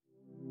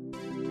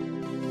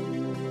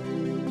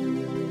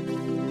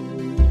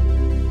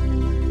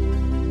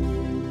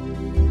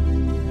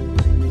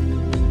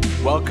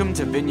Welcome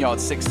to Vineyard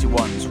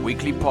 61's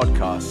weekly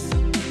podcast.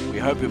 We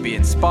hope you'll be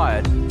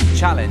inspired,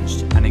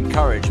 challenged, and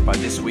encouraged by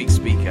this week's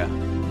speaker.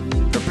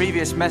 For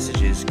previous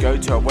messages, go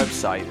to our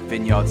website,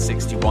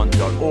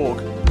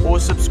 vineyard61.org, or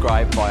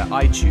subscribe via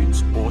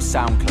iTunes or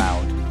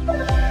SoundCloud.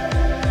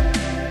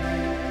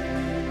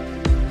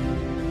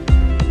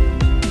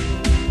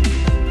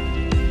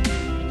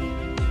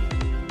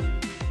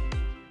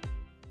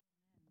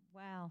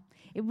 Wow,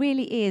 it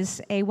really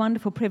is a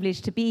wonderful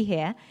privilege to be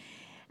here.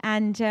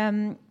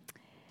 And,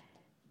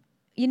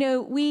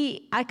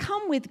 I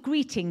come with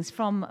greetings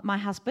from my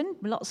husband,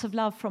 lots of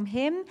love from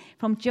him,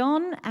 from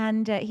John,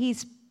 and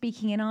he's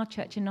speaking in our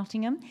church in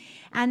Nottingham.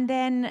 And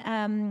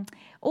then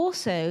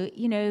also,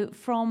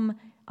 from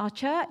our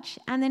church,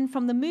 and then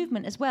from the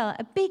movement as well,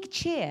 a big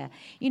cheer.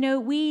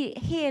 We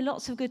hear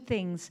lots of good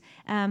things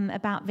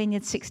about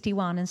Vineyard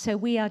 61, and so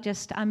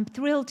I'm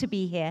thrilled to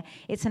be here.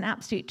 It's an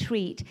absolute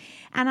treat.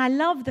 And I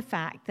love the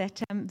fact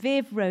that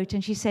Viv wrote,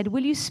 and she said,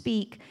 will you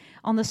speak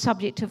on the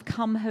subject of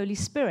Come Holy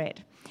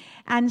Spirit?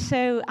 And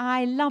so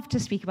I love to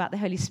speak about the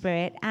Holy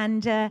Spirit.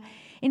 And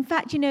in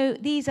fact,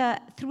 these are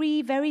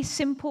three very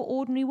simple,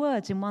 ordinary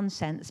words in one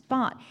sense,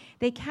 but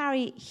they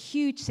carry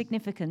huge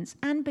significance,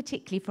 and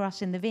particularly for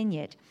us in the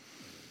Vineyard.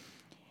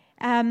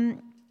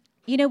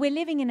 We're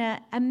living in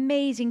an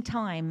amazing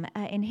time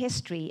in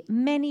history.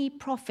 Many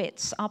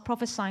prophets are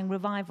prophesying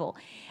revival.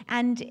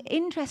 And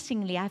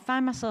interestingly, I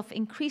find myself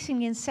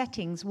increasingly in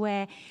settings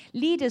where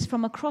leaders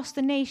from across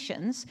the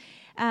nations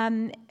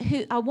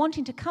who are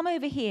wanting to come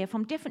over here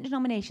from different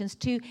denominations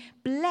to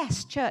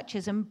bless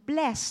churches and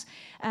bless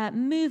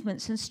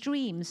movements and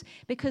streams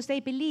because they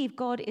believe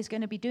God is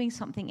going to be doing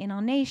something in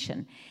our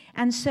nation.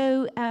 And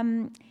so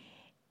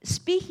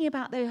speaking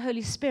about the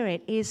Holy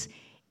Spirit is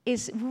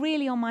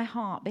really on my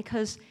heart,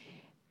 because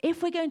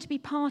if we're going to be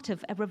part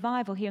of a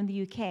revival here in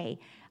the UK,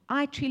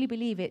 I truly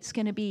believe it's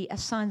going to be a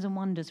Signs and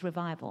Wonders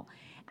revival.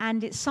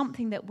 And it's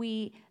something that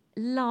we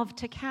love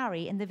to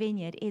carry in the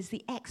Vineyard, is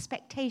the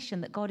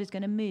expectation that God is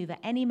going to move at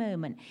any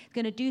moment,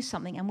 going to do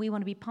something, and we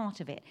want to be part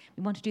of it.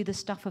 We want to do the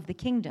stuff of the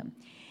kingdom.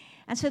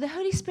 And so the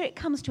Holy Spirit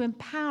comes to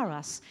empower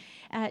us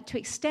to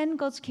extend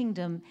God's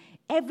kingdom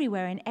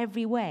everywhere in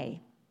every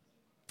way.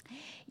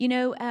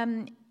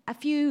 A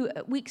few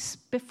weeks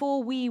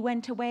before we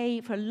went away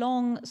for a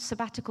long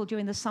sabbatical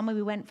during the summer,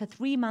 we went for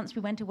 3 months,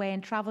 we went away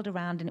and traveled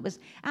around, and it was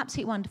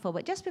absolutely wonderful.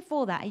 But just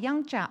before that, a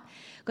young chap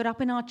got up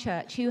in our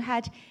church who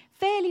had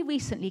fairly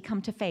recently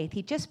come to faith.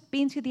 He'd just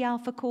been through the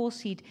Alpha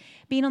course, he'd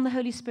been on the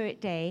Holy Spirit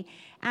Day,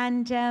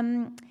 and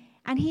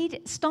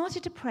he'd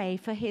started to pray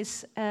for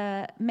his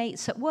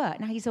mates at work.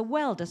 Now, he's a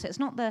welder, so it's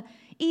not the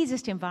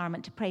easiest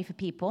environment to pray for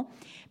people,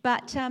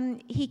 but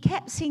he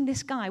kept seeing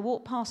this guy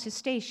walk past his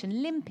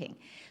station limping.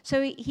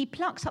 So he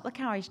plucks up the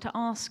courage to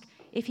ask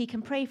if he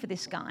can pray for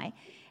this guy,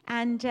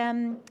 and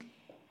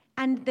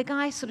the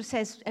guy sort of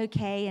says,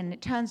 okay, and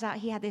it turns out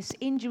he had this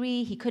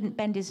injury, he couldn't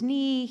bend his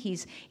knee,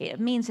 it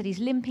means that he's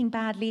limping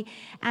badly,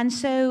 and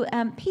so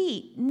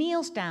Pete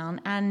kneels down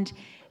and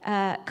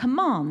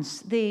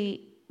commands the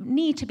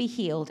knee to be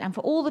healed and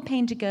for all the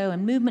pain to go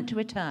and movement to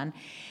return.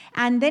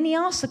 And then he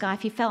asked the guy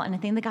if he felt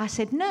anything. The guy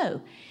said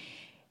no.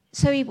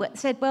 So he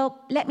said, well,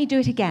 let me do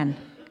it again.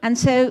 And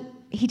so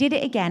he did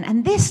it again.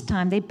 And this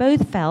time they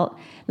both felt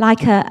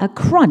like a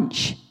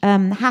crunch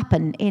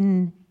happen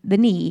in the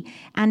knee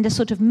and a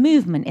sort of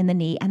movement in the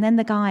knee. And then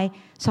the guy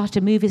started to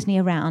move his knee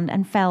around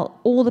and felt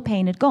all the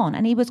pain had gone.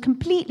 And he was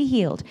completely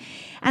healed.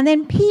 And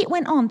then Pete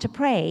went on to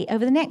pray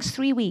over the next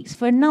 3 weeks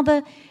for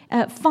another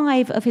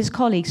 5 of his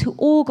colleagues who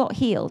all got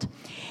healed.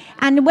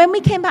 And when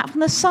we came back from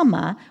the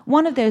summer,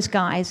 one of those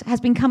guys has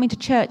been coming to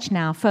church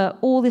now for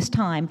all this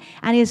time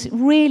and is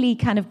really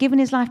kind of given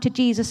his life to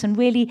Jesus and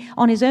really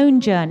on his own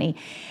journey.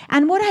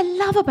 And what I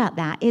love about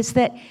that is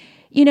that,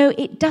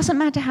 it doesn't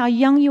matter how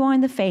young you are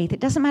in the faith, it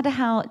doesn't matter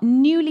how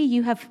newly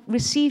you have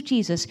received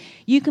Jesus,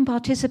 you can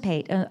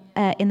participate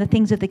in the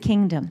things of the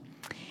kingdom.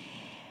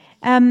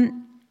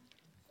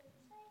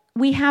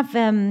 We have,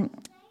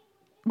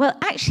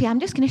 actually,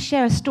 I'm just going to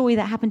share a story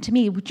that happened to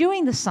me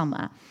during the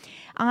summer.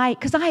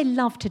 Because I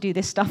love to do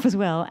this stuff as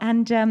well,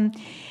 and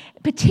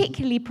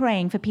particularly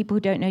praying for people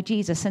who don't know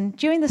Jesus. And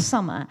during the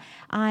summer,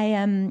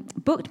 I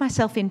booked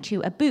myself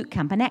into a boot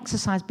camp, an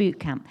exercise boot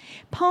camp,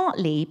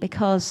 partly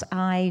because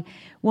I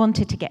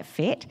wanted to get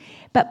fit,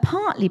 but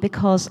partly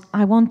because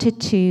I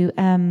wanted to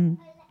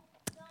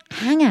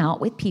hang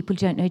out with people who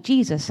don't know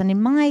Jesus. And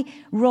in my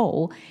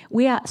role,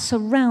 we are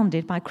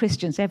surrounded by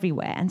Christians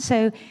everywhere. And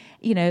so,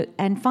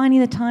 and finding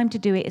the time to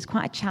do it is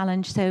quite a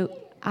challenge. So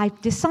I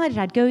decided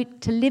I'd go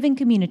to live in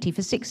community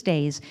for 6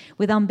 days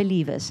with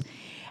unbelievers.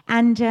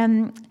 And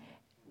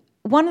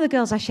one of the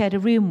girls I shared a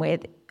room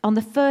with, on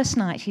the first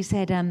night, she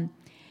said,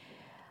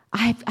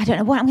 I don't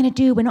know what I'm going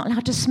to do. We're not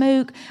allowed to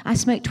smoke. I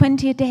smoke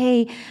 20 a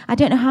day. I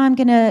don't know how I'm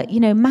going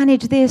to,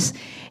 manage this.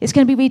 It's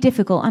going to be really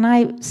difficult. And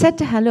I said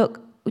to her, look,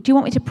 do you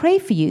want me to pray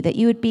for you that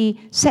you would be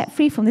set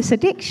free from this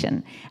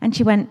addiction? And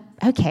she went,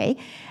 okay.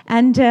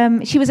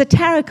 And she was a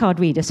tarot card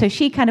reader, so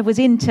she kind of was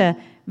into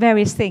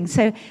various things.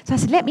 So I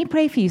said, let me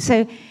pray for you.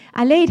 So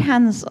I laid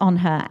hands on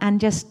her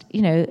and just,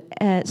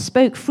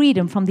 spoke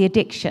freedom from the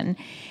addiction,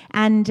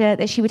 and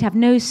that she would have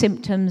no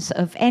symptoms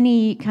of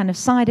any kind of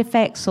side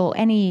effects or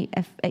any,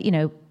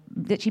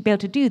 that she'd be able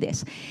to do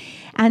this.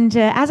 And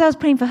as I was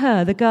praying for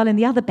her, the girl in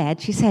the other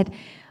bed, she said,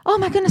 oh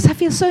my goodness, I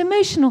feel so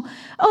emotional.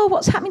 Oh,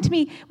 what's happening to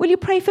me? Will you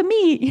pray for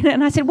me?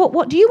 And I said,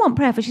 what do you want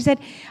prayer for? She said,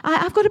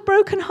 I've got a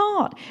broken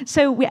heart.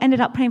 So we ended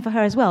up praying for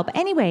her as well. But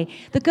anyway,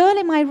 the girl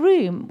in my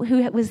room,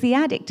 who was the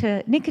addict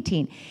to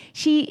nicotine,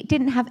 she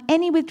didn't have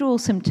any withdrawal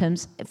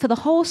symptoms. For the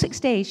whole 6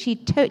 days, she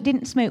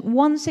didn't smoke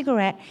one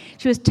cigarette.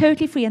 She was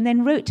totally free, and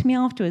then wrote to me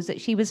afterwards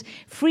that she was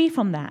free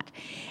from that.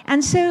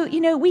 And so,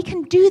 we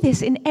can do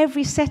this in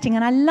every setting.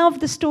 And I love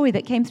the story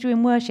that came through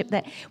in worship,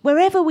 that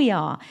wherever we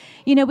are,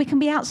 we can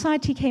be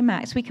outside TK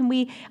Maxx, we can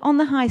be on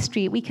the high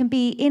street, we can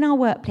be in our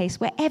workplace,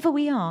 wherever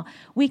we are,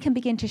 we can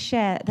begin to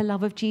share the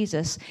love of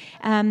Jesus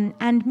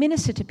and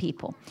minister to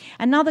people.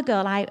 Another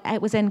girl I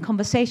was in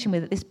conversation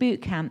with at this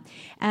boot camp,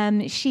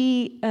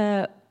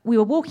 we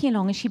were walking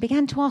along and she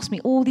began to ask me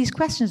all these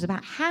questions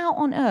about how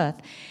on earth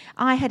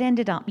I had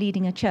ended up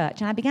leading a church.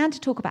 And I began to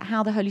talk about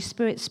how the Holy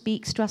Spirit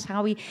speaks to us,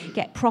 how we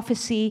get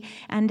prophecy,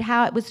 and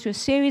how it was through a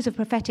series of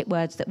prophetic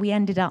words that we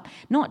ended up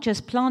not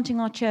just planting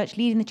our church,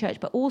 leading the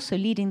church, but also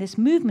leading this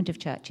movement of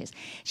churches.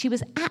 She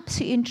was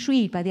absolutely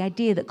intrigued by the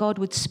idea that God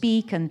would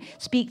speak and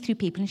speak through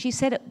people. And she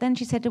said,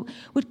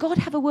 would God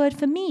have a word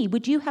for me?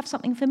 Would you have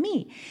something for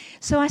me?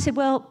 So I said,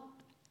 well,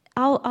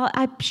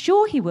 I'm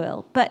sure he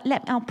will, but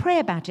I'll pray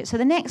about it. So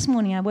the next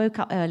morning I woke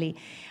up early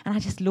and I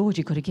just, Lord,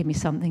 you've got to give me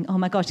something. Oh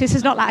my gosh, this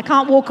is not like I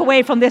can't walk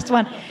away from this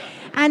one.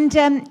 And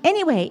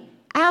anyway,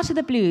 out of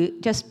the blue,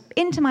 just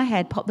into my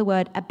head popped the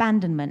word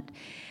abandonment.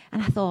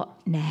 And I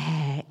thought,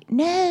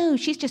 no,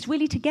 she's just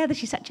really together.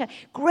 She's such a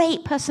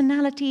great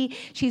personality.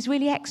 She's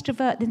really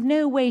extrovert. There's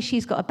no way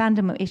she's got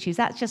abandonment issues.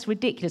 That's just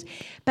ridiculous.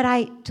 But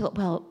I thought,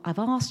 well, I've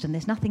asked and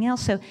there's nothing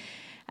else. So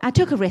I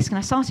took a risk and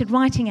I started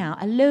writing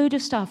out a load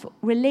of stuff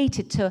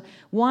related to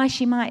why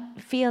she might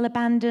feel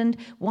abandoned,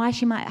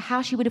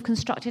 how she would have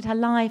constructed her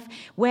life,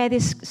 where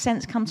this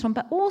sense comes from.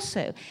 But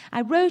also,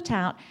 I wrote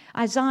out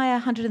Isaiah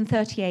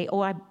 138,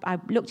 or I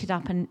looked it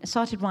up and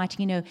started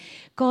writing,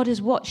 God has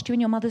watched you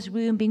in your mother's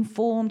womb being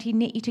formed, he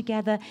knit you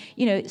together,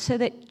 so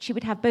that she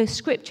would have both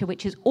scripture,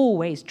 which is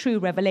always true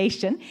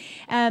revelation,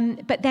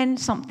 but then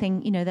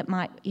something, that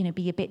might,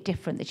 be a bit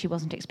different that she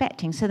wasn't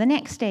expecting. So the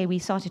next day we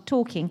started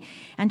talking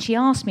and she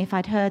asked me if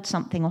I'd heard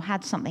something or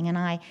had something, and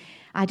I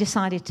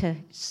decided to,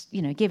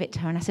 give it to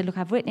her. And I said, look,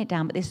 I've written it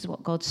down, but this is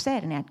what God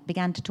said. And I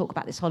began to talk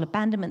about this whole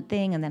abandonment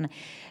thing, and then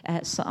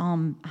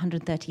Psalm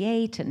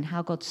 138 and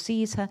how God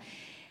sees her.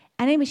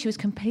 And anyway, she was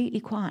completely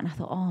quiet, and I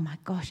thought, oh my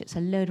gosh, it's a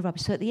load of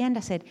rubbish. So at the end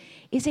I said,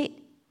 is it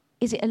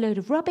a load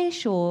of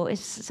rubbish, or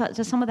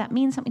does some of that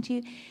mean something to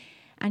you?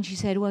 And she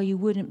said, well, you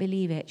wouldn't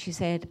believe it. She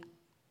said,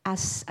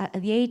 at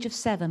the age of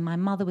 7, my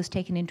mother was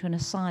taken into an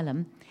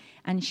asylum,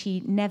 and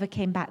she never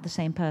came back the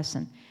same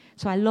person.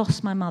 So I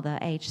lost my mother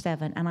at age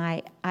 7,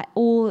 and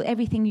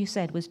everything you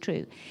said was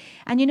true.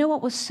 And you know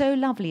what was so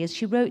lovely is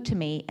she wrote to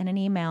me in an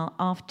email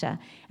after,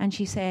 and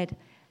she said,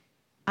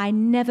 I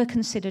never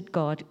considered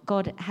God.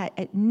 God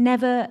had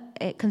never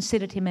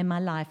considered him in my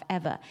life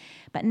ever.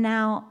 But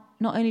now,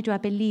 not only do I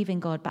believe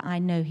in God, but I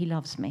know he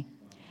loves me.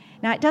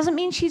 Now, it doesn't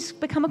mean she's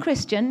become a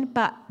Christian,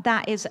 but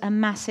that is a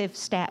massive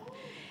step,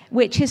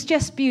 which is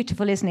just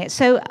beautiful, isn't it?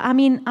 So,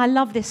 I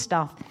love this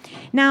stuff.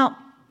 Now,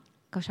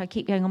 gosh, I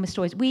keep going on with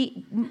stories.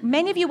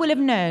 Many of you will have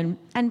known,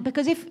 and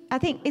because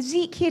is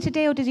Zeke here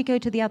today, or does he go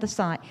to the other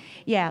side?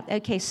 Yeah,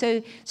 okay.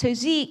 So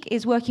Zeke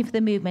is working for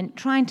the movement,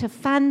 trying to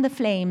fan the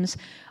flames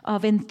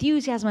of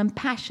enthusiasm and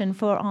passion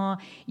for our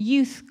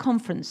youth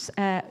conference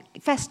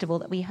festival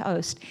that we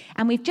host.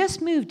 And we've just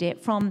moved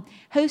it from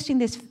hosting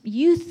this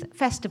youth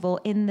festival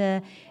in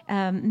the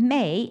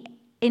May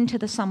into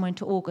the summer,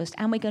 into August,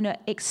 and we're going to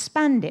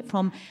expand it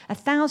from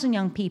 1,000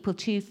 young people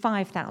to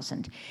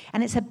 5,000.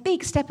 And it's a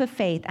big step of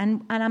faith,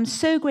 and I'm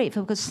so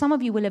grateful because some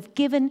of you will have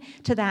given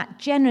to that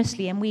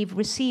generously, and we've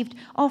received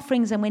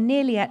offerings, and we're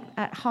nearly at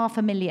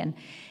 500,000.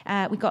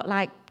 We've got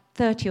like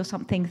 30 or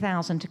something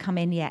thousand to come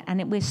in yet,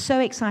 and we're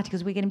so excited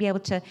because we're going to be able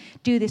to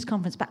do this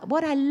conference. But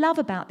what I love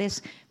about this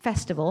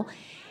festival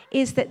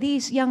is that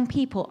these young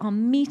people are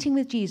meeting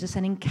with Jesus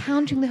and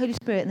encountering the Holy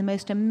Spirit in the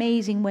most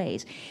amazing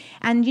ways.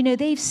 And,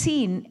 they've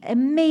seen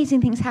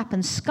amazing things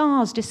happen.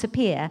 Scars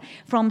disappear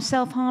from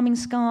self-harming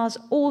scars,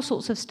 all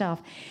sorts of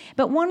stuff.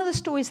 But one of the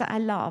stories that I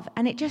love,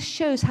 and it just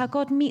shows how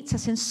God meets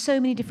us in so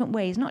many different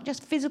ways, not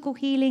just physical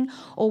healing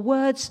or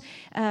words,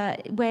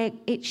 where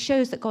it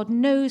shows that God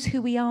knows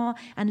who we are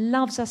and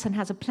loves us and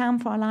has a plan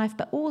for our life,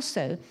 but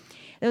also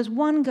there was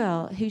one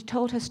girl who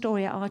told her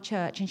story at our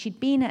church, and she'd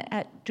been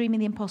at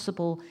Dreaming the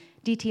Impossible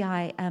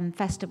DTI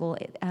festival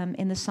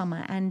in the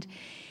summer, and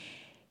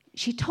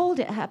she told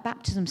it at her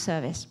baptism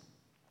service.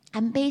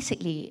 And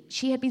basically,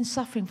 she had been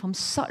suffering from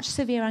such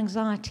severe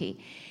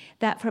anxiety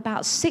that for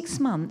about 6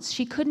 months,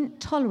 she couldn't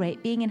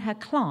tolerate being in her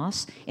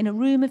class in a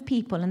room of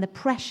people and the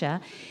pressure.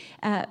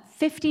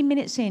 15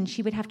 minutes in,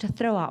 she would have to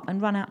throw up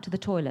and run out to the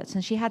toilets.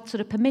 And she had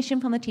sort of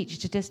permission from the teacher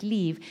to just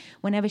leave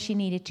whenever she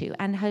needed to.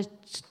 And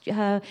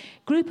her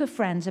group of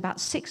friends, about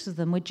 6 of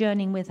them, were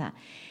journeying with her.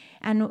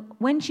 And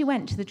when she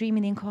went to the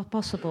Dreaming the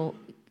Impossible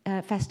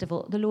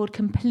festival, the Lord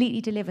completely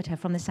delivered her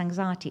from this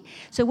anxiety.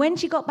 So when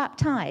she got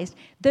baptized,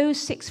 those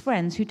 6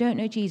 friends who don't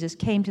know Jesus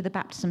came to the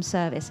baptism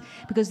service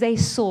because they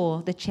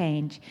saw the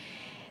change.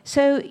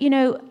 So,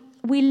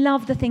 we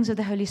love the things of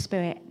the Holy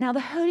Spirit. Now, the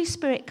Holy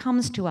Spirit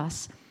comes to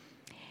us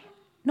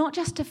not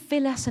just to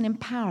fill us and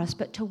empower us,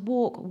 but to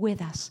walk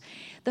with us.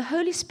 The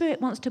Holy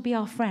Spirit wants to be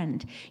our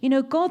friend.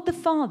 God the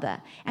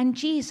Father and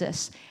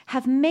Jesus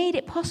have made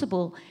it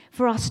possible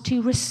for us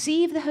to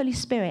receive the Holy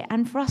Spirit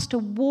and for us to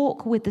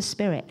walk with the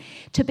Spirit,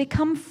 to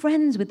become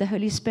friends with the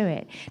Holy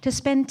Spirit, to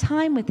spend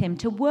time with Him,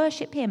 to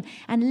worship Him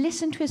and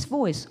listen to His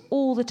voice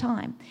all the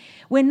time.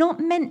 We're not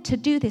meant to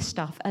do this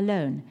stuff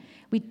alone.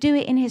 We do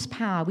it in His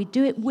power, we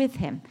do it with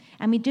Him,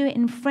 and we do it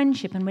in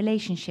friendship and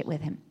relationship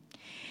with Him.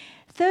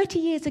 30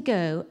 years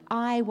ago,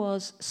 I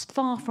was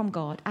far from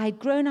God. I had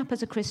grown up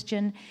as a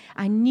Christian.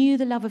 I knew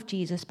the love of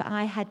Jesus, but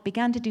I had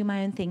begun to do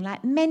my own thing.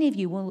 Like many of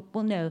you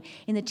will know,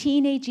 in the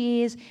teenage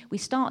years, we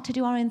start to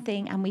do our own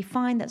thing, and we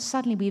find that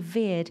suddenly we've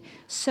veered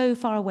so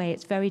far away,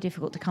 it's very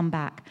difficult to come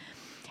back.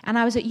 And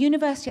I was at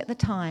university at the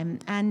time,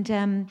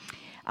 and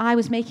I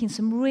was making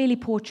some really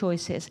poor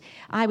choices.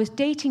 I was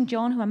dating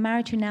John, who I'm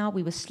married to now.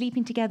 We were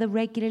sleeping together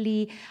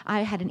regularly.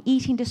 I had an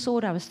eating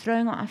disorder. I was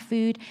throwing out my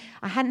food.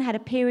 I hadn't had a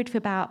period for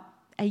about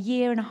a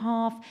year and a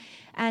half,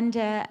 and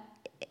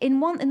in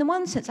the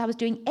one sense, I was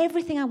doing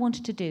everything I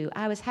wanted to do.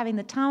 I was having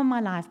the time of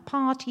my life,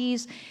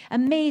 parties,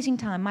 amazing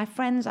time. My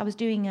friends, I was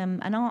doing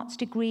an arts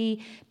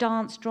degree,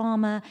 dance,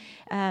 drama,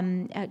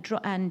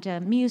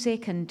 and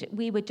music, and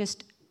we were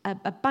just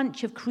a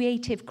bunch of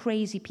creative,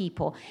 crazy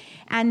people.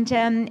 And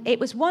it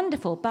was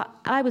wonderful, but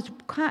I was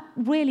quite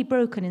really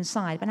broken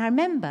inside. And I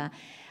remember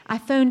I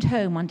phoned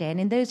home one day,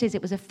 and in those days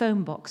it was a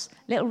phone box,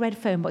 little red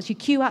phone box. You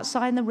queue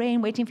outside in the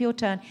rain waiting for your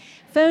turn.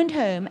 Phoned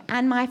home,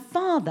 and my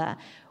father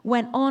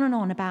went on and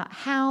on about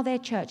how their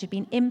church had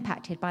been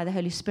impacted by the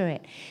Holy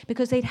Spirit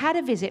because they'd had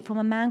a visit from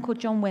a man called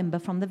John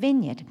Wimber from the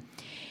Vineyard.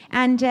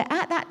 And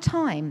at that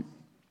time,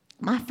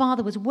 my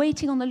father was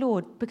waiting on the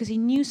Lord because he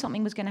knew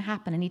something was going to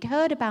happen, and he'd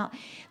heard about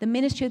the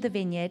ministry of the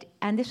Vineyard,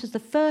 and this was the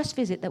first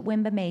visit that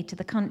Wimber made to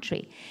the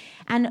country.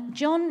 And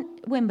John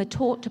Wimber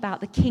talked about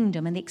the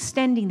kingdom and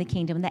extending the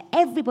kingdom, and that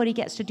everybody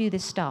gets to do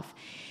this stuff.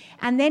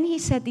 And then he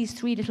said these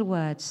 3 little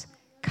words,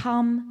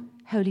 "Come,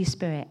 Holy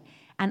Spirit."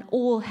 And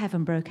all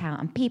heaven broke out,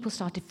 and people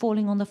started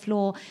falling on the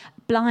floor.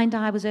 Blind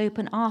eye was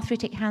open,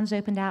 arthritic hands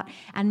opened out,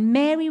 and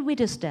Mary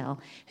Riddlesdale,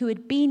 who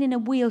had been in a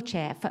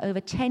wheelchair for over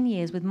 10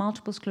 years with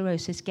multiple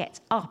sclerosis, gets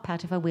up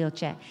out of her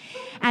wheelchair.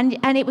 And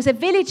it was a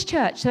village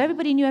church, so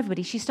everybody knew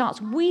everybody. She starts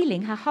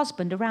wheeling her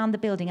husband around the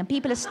building, and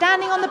people are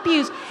standing on the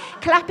pews,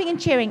 clapping and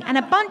cheering, and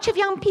a bunch of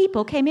young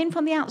people came in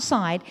from the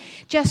outside,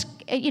 just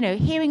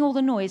hearing all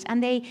the noise,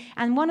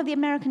 and one of the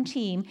American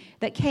team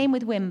that came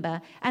with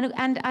Wimber,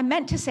 and I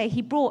meant to say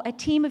he brought a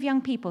team of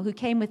young people who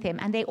came with him,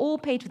 and they all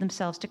paid for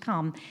themselves to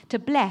come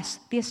to bless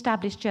the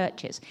established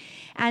churches.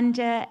 And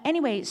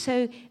anyway,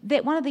 so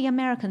one of the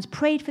Americans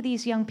prayed for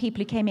these young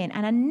people who came in,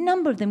 and a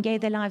number of them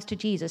gave their lives to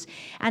Jesus.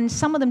 And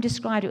some of them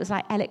described it was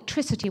like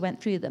electricity went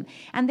through them.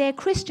 And they're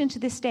Christian to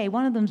this day.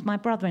 One of them's my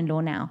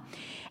brother-in-law now.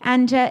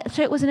 And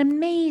so it was an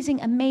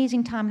amazing,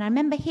 amazing time. And I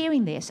remember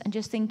hearing this and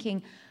just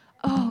thinking,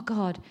 oh,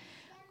 God.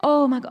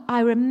 Oh, my God.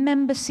 I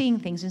remember seeing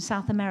things in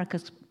South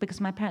America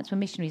because my parents were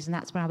missionaries, and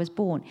that's where I was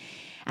born.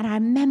 And I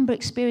remember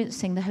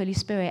experiencing the Holy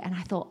Spirit, and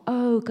I thought,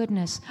 oh,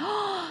 goodness,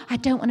 I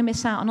don't want to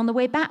miss out. And on the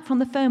way back from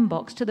the phone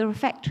box to the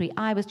refectory,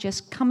 I was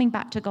just coming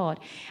back to God.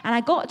 And I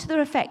got to the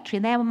refectory,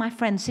 and there were my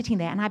friends sitting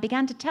there, and I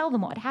began to tell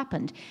them what had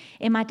happened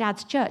in my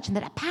dad's church, and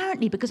that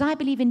apparently, because I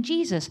believe in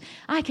Jesus,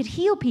 I could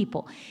heal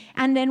people.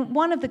 And then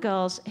one of the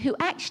girls, who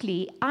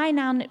actually, I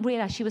now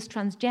realize she was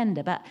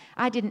transgender, but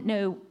I didn't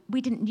know, we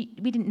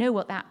didn't know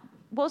what that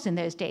was in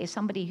those days,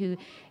 somebody who,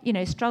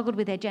 struggled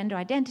with their gender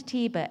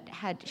identity, but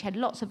she had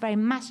lots of very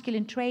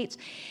masculine traits,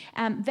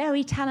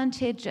 very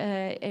talented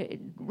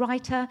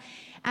writer.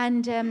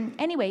 And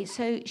anyway,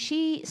 so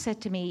she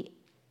said to me,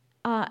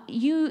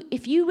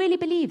 if you really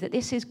believe that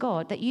this is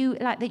God, that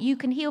you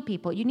can heal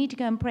people, you need to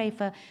go and pray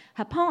for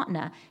her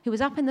partner, who was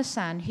up in the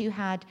sun, who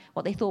had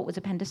what they thought was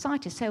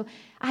appendicitis. So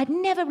I had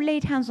never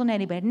laid hands on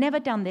anybody, I'd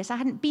never done this, I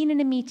hadn't been in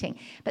a meeting,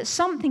 but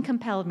something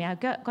compelled me. I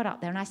got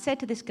up there and I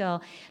said to this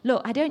girl,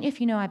 look, I don't know if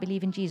you know I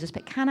believe in Jesus,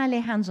 but can I lay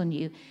hands on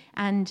you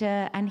and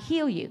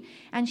heal you?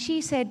 And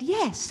she said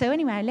yes. So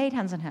anyway, I laid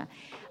hands on her.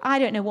 I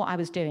don't know what I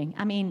was doing.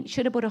 I mean,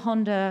 should have bought a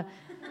Honda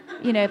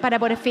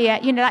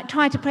Paraborafia, like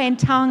trying to pray in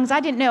tongues. I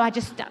didn't know. I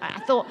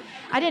thought,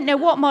 I didn't know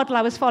what model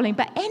I was following.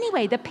 But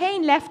anyway, the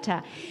pain left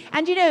her.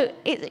 And,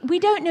 we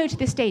don't know to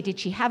this day, did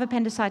she have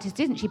appendicitis,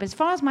 didn't she? But as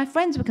far as my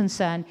friends were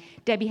concerned,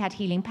 Debbie had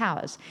healing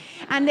powers.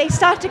 And they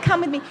started to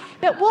come with me.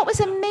 But what was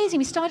amazing,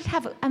 we started to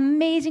have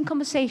amazing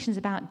conversations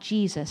about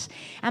Jesus.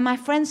 And my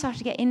friends started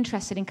to get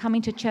interested in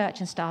coming to church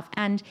and stuff.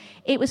 And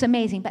it was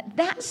amazing. But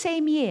that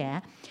same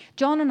year,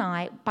 John and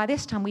I, by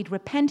this time, we'd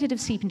repented of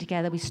sleeping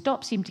together. We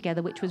stopped sleeping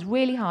together, which was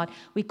really hard.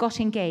 We got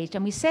engaged.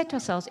 And we said to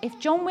ourselves, if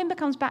John Wimber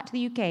comes back to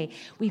the UK,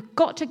 we've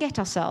got to get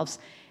ourselves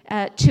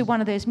to one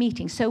of those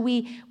meetings. So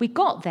we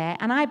got there,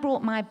 and I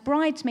brought my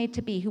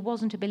bridesmaid-to-be, who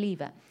wasn't a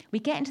believer. We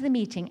get into the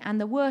meeting, and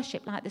the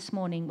worship, like this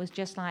morning, was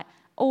just like,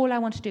 all I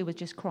wanted to do was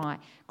just cry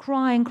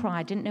and cry.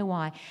 I didn't know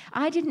why.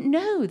 I didn't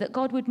know that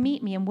God would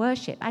meet me in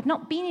worship. I'd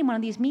not been in one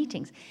of these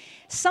meetings.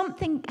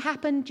 Something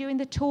happened during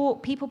the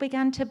talk. People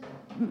began to,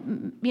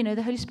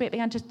 the Holy Spirit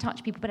began to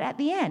touch people. But at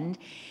the end,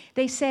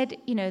 they said,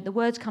 the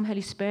words "Come,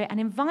 Holy Spirit," and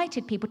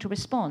invited people to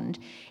respond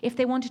if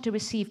they wanted to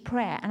receive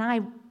prayer. And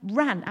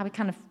I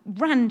kind of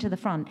ran to the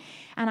front.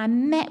 And I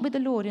met with the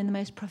Lord in the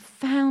most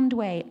profound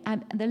way.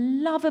 And the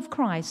love of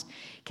Christ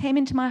came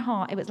into my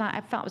heart. It was like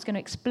I felt I was going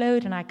to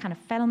explode, and I kind of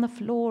fell on the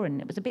floor, and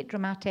it was a bit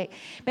dramatic.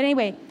 But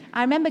anyway,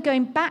 I remember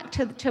going back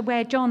to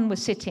where John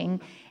was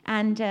sitting,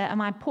 and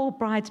my poor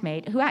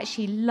bridesmaid, who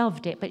actually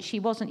loved it, but she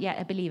wasn't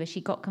yet a believer.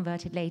 She got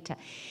converted later.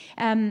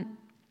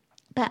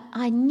 But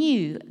I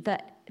knew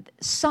that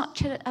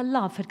such a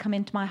love had come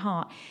into my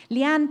heart.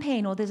 Leanne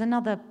Payne, or there's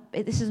another,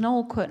 this is an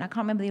old quote, and I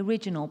can't remember the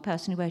original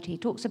person who wrote it. He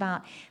talks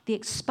about the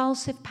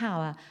expulsive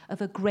power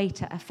of a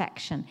greater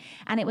affection.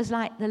 And it was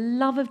like the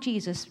love of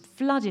Jesus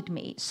flooded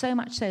me, so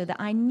much so that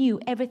I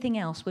knew everything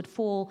else would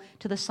fall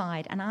to the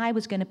side, and I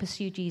was going to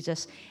pursue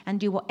Jesus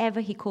and do whatever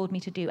he called me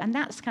to do. And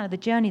that's kind of the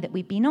journey that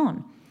we've been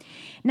on.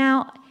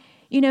 Now,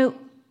 in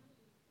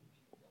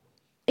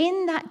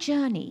that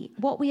journey,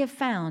 what we have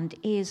found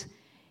is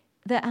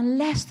that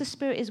unless the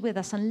Spirit is with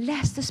us,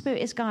 unless the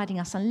Spirit is guiding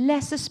us,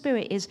 unless the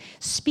Spirit is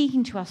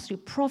speaking to us through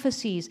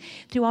prophecies,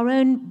 through our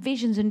own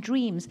visions and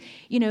dreams,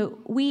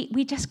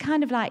 we just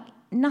kind of like,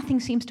 nothing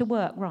seems to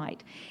work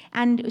right.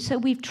 And so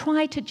we've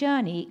tried to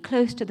journey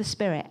close to the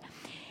Spirit.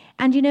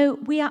 And,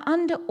 we are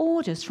under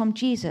orders from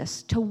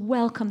Jesus to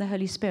welcome the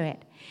Holy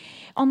Spirit.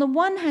 On the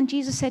one hand,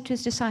 Jesus said to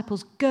his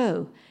disciples,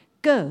 go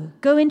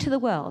into the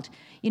world.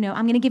 I'm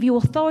going to give you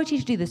authority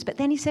to do this. But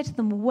then he said to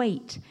them,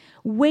 wait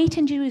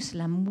in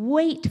Jerusalem,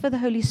 wait for the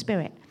Holy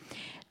Spirit.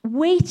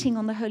 Waiting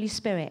on the Holy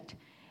Spirit,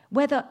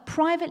 whether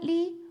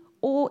privately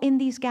or in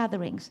these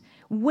gatherings,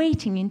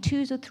 waiting in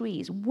twos or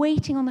threes,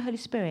 waiting on the Holy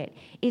Spirit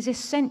is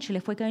essential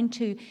if we're going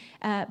to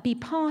be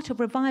part of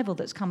revival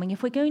that's coming.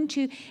 If we're going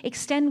to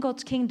extend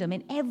God's kingdom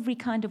in every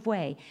kind of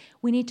way,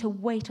 we need to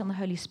wait on the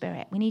Holy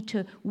Spirit. We need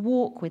to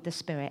walk with the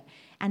Spirit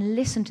and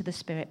listen to the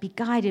Spirit, be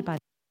guided by the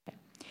Spirit.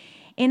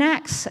 In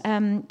Acts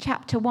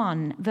chapter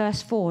 1,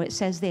 verse 4, it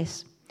says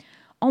this: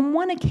 on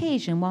one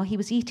occasion, while he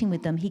was eating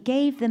with them, he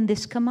gave them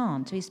this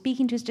command. So he's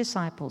speaking to his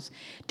disciples.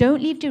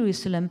 Don't leave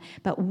Jerusalem,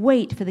 but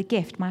wait for the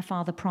gift my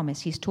Father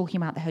promised. He's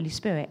talking about the Holy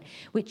Spirit,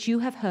 which you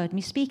have heard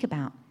me speak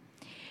about.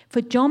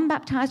 For John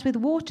baptized with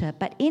water,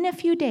 but in a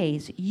few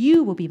days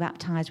you will be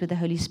baptized with the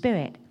Holy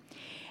Spirit.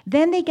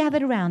 Then they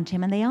gathered around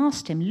him and they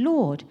asked him,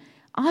 Lord,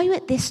 are you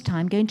at this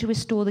time going to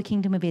restore the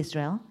kingdom of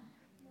Israel?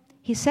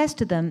 He says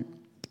to them,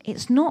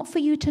 it's not for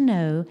you to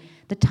know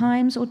the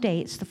times or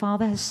dates the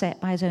Father has set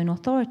by his own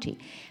authority,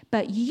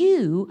 but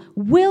you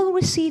will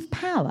receive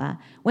power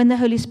when the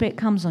Holy Spirit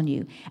comes on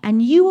you,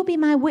 and you will be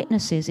my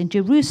witnesses in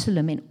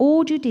Jerusalem, in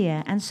all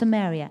Judea and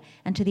Samaria,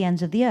 and to the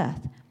ends of the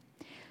earth.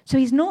 So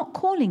he's not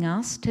calling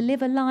us to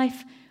live a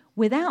life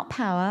without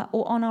power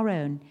or on our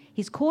own.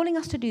 He's calling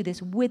us to do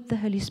this with the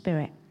Holy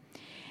Spirit.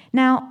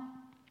 Now,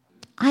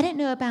 I don't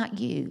know about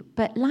you,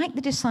 but like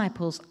the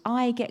disciples,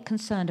 I get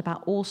concerned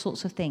about all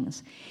sorts of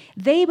things.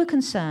 They were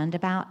concerned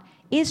about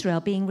Israel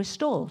being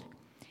restored.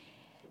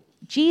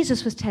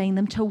 Jesus was telling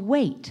them to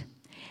wait.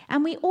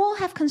 And we all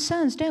have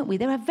concerns, don't we?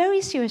 There are very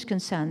serious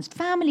concerns: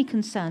 family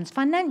concerns,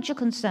 financial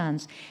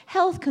concerns,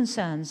 health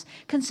concerns,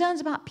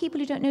 concerns about people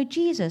who don't know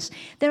Jesus.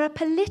 There are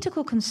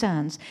political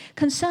concerns,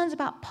 concerns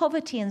about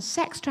poverty and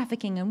sex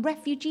trafficking and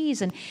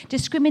refugees and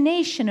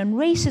discrimination and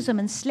racism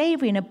and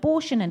slavery and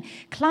abortion and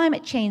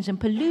climate change and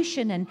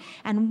pollution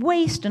and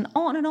waste and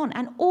on and on.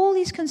 And all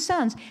these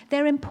concerns,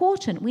 they're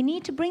important. We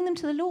need to bring them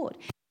to the Lord.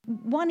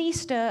 One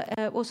Easter,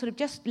 or sort of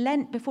just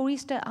Lent before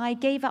Easter, I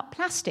gave up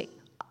plastic.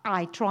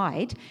 I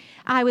tried.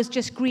 I was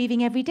just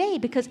grieving every day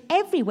because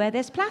everywhere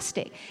there's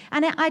plastic.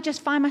 And I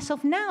just find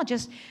myself now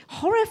just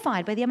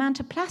horrified by the amount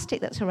of plastic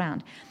that's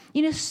around.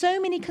 So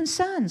many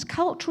concerns,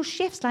 cultural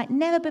shifts like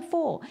never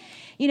before.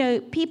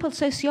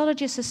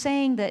 Sociologists are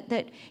saying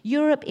that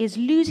Europe is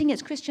losing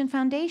its Christian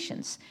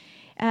foundations.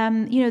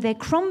 They're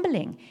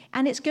crumbling.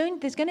 And there's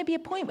going to be a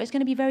point where it's going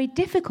to be very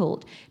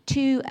difficult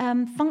to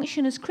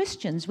function as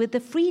Christians with the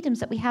freedoms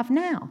that we have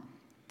now.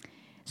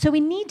 So we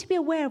need to be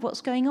aware of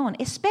what's going on,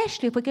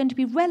 especially if we're going to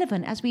be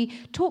relevant as we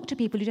talk to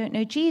people who don't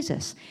know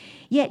Jesus.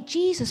 Yet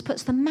Jesus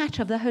puts the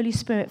matter of the Holy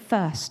Spirit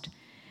first.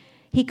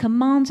 He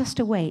commands us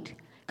to wait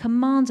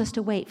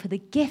for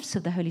the gifts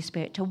of the Holy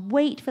Spirit, to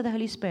wait for the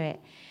Holy Spirit.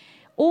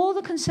 All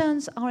the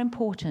concerns are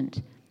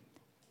important,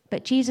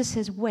 but Jesus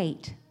says,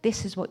 wait,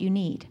 this is what you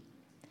need.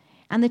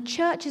 And the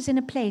church is in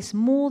a place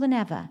more than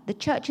ever, the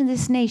church in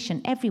this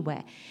nation,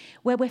 everywhere,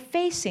 where we're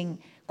facing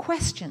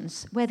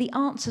questions where the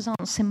answers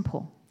aren't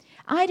simple.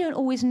 I don't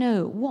always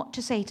know what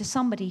to say to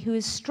somebody who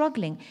is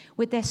struggling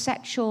with their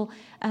sexual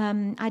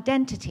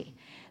identity,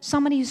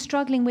 somebody who's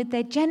struggling with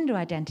their gender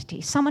identity,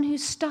 someone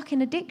who's stuck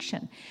in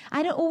addiction.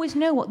 I don't always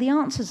know what the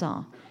answers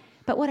are.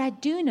 But what I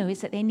do know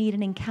is that they need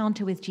an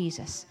encounter with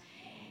Jesus.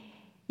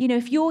 You know,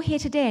 if you're here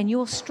today and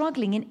you're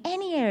struggling in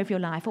any area of your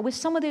life or with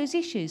some of those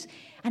issues,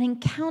 an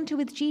encounter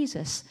with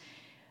Jesus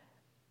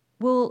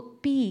will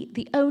be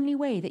the only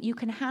way that you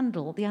can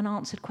handle the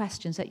unanswered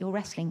questions that you're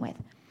wrestling with.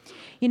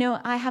 You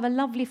know, I have a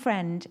lovely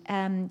friend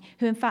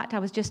who, in fact, I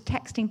was just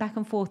texting back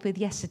and forth with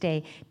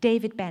yesterday,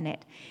 David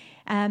Bennett.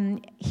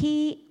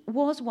 He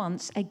was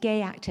once a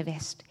gay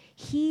activist.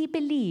 He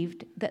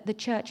believed that the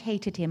church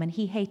hated him and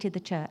he hated the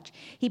church.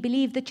 He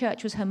believed the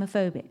church was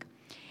homophobic.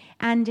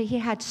 And he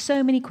had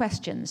so many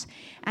questions.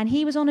 And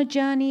he was on a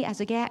journey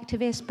as a gay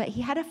activist, but he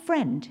had a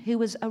friend who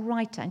was a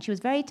writer, and she was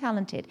very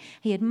talented.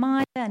 He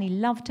admired her and he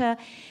loved her.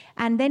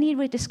 And then he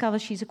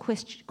discovers she's a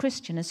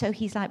Christian, and so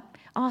he's like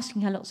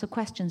asking her lots of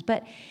questions.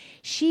 But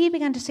she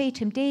began to say to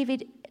him,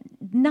 David,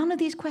 none of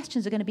these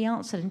questions are going to be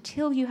answered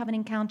until you have an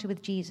encounter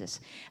with Jesus,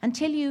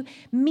 until you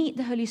meet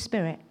the Holy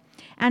Spirit.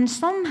 And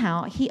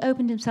somehow he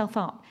opened himself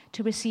up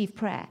to receive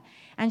prayer.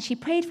 And she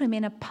prayed for him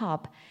in a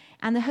pub.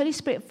 And the Holy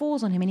Spirit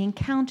falls on him and he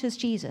encounters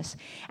Jesus.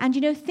 And,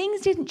 you know,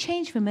 things didn't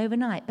change for him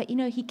overnight. But, you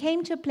know, he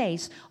came to a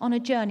place on a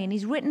journey and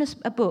he's written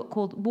a book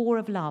called War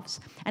of Loves.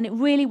 And it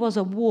really was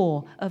a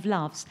war of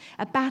loves,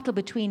 a battle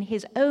between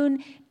his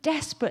own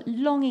desperate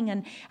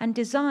longing and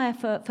desire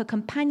for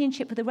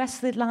companionship for the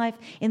rest of his life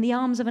in the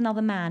arms of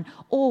another man.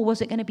 Or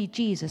was it going to be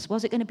Jesus?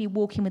 Was it going to be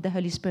walking with the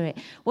Holy Spirit?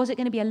 Was it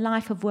going to be a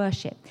life of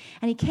worship?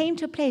 And he came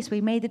to a place where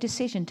he made the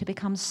decision to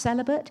become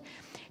celibate,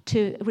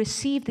 to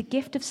receive the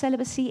gift of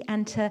celibacy,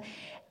 and to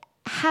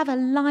have a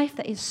life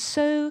that is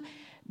so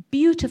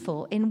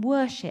beautiful in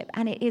worship.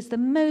 And it is the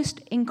most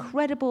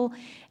incredible.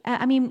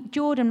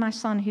 Jordan, my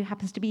son, who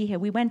happens to be here,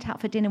 we went out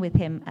for dinner with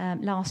him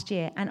last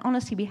year, and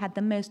honestly, we had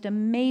the most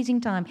amazing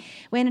time.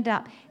 We ended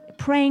up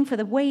praying for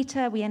the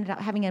waiter. We ended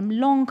up having a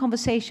long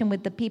conversation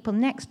with the people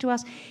next to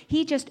us.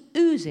 He just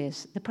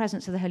oozes the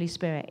presence of the Holy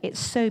Spirit. It's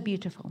so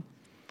beautiful.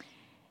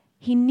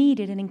 He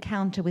needed an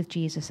encounter with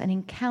Jesus, an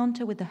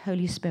encounter with the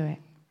Holy Spirit.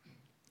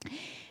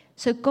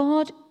 So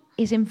God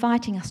is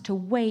inviting us to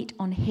wait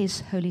on his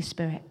Holy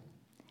Spirit.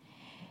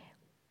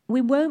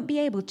 We won't be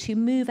able to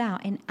move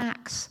out in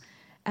Acts,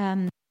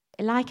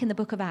 like in the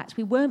book of Acts.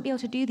 We won't be able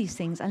to do these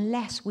things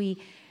unless we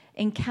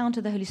encounter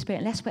the Holy Spirit,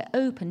 unless we're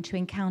open to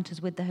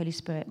encounters with the Holy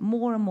Spirit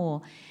more and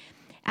more.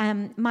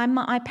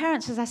 My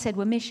parents, as I said,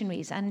 were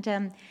missionaries,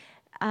 and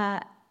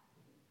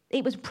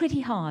it was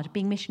pretty hard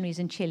being missionaries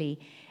in Chile.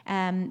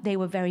 They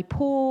were very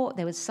poor.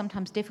 There was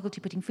sometimes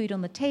difficulty putting food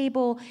on the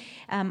table.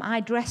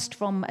 I dressed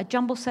from a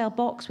jumble sale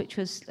box, which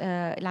was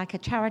like a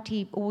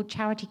charity, all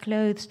charity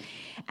clothes.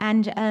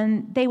 And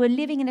they were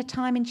living in a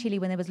time in Chile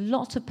when there was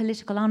lots of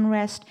political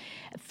unrest,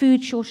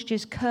 food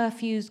shortages,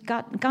 curfews,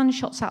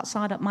 gunshots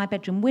outside at my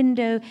bedroom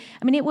window.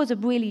 I mean, it was a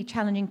really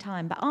challenging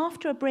time. But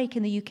after a break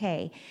in the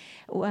UK,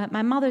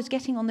 my mother's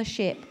getting on the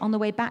ship on the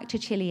way back to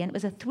Chile, and it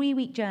was a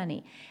 3-week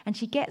journey. And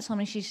she gets on,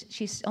 and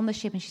she's on the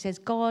ship, and she says,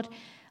 God,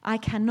 I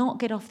cannot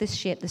get off this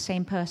ship the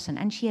same person.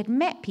 And she had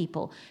met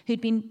people who'd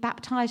been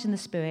baptized in the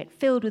Spirit,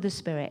 filled with the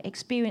Spirit,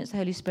 experienced the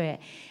Holy Spirit,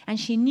 and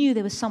she knew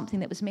there was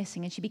something that was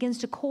missing. And she begins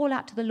to call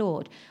out to the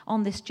Lord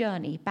on this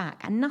journey back,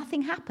 and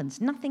nothing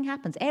happens. Nothing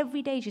happens.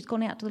 Every day she's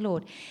calling out to the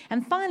Lord.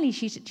 And finally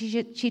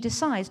she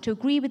decides to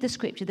agree with the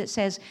scripture that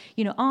says,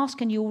 you know, ask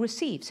and you'll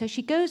receive. So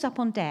she goes up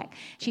on deck.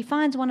 She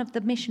finds one of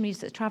the missionaries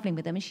that's traveling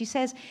with them, and she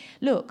says,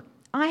 look,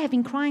 I have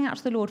been crying out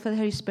to the Lord for the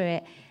Holy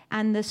Spirit,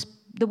 and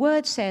the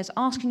word says,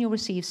 ask and you'll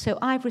receive, so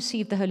I've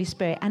received the Holy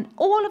Spirit. And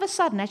all of a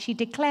sudden, as she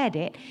declared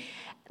it,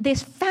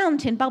 this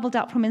fountain bubbled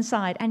up from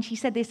inside, and she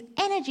said this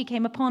energy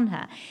came upon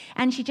her,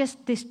 and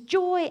this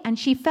joy, and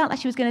she felt like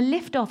she was going to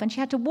lift off, and she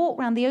had to walk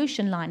around the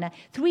ocean liner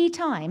 3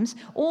 times,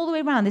 all the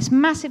way around this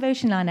massive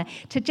ocean liner,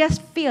 to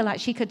just feel like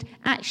she could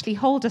actually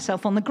hold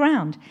herself on the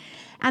ground.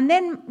 And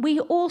then we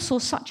all saw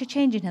such a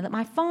change in her that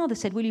my father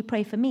said, will you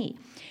pray for me?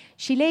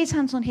 She lays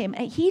hands on him.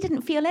 He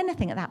didn't feel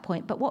anything at that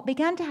point, but what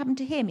began to happen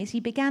to him is he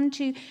began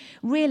to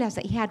realize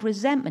that he had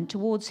resentment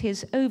towards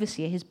his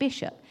overseer, his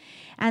bishop.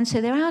 And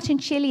so they're out in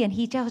Chile, and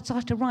he just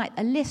started to write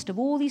a list of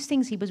all these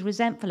things he was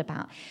resentful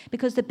about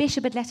because the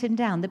bishop had let him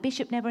down. The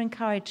bishop never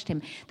encouraged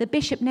him. The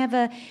bishop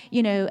never,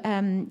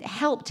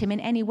 helped him in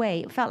any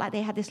way. It felt like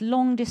they had this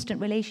long, distant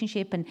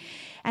relationship, and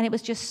it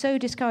was just so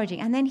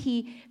discouraging. And then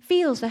he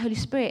feels the Holy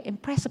Spirit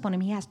impress upon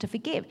him he has to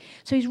forgive.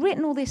 So he's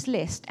written all this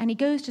list, and he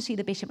goes to see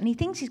the bishop, and he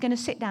thinks he's going to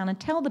sit down and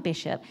tell the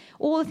bishop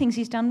all the things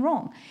he's done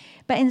wrong.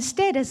 But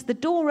instead, as the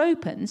door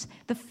opens,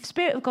 the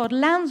Spirit of God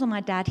lands on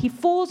my dad. He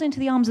falls into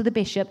the arms of the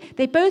bishop.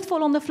 They both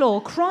fall on the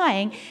floor,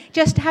 crying,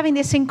 just having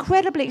this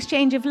incredible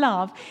exchange of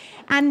love.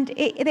 And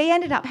they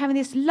ended up having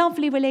this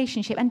lovely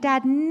relationship. And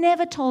Dad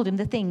never told him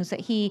the things that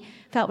he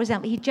felt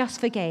resentful. He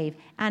just forgave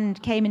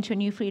and came into a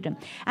new freedom.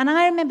 And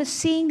I remember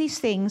seeing these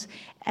things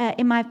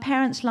in my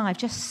parents' life,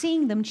 just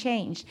seeing them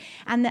change.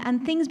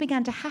 And things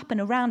began to happen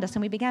around us.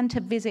 And we began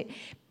to visit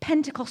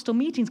Pentecostal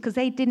meetings because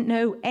they didn't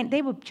know, and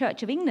they were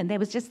Church of England.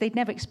 They'd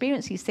never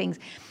experienced these things.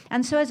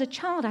 And so as a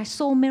child, I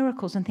saw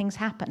miracles and things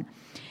happen.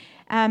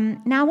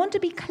 Now, I want to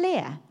be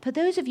clear, for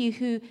those of you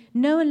who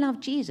know and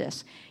love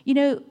Jesus,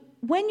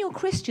 when you're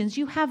Christians,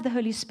 you have the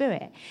Holy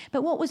Spirit.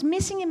 But what was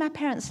missing in my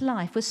parents'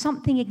 life was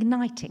something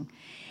igniting.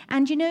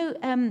 And,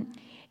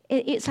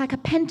 it's like a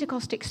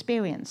Pentecost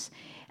experience.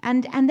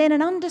 And then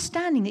an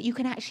understanding that you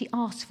can actually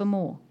ask for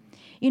more.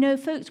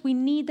 Folks, we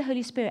need the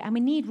Holy Spirit, and we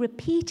need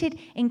repeated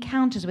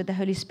encounters with the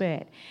Holy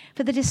Spirit.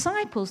 For the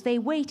disciples, they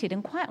waited,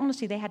 and quite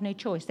honestly, they had no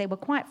choice. They were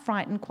quite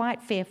frightened,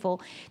 quite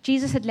fearful.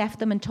 Jesus had left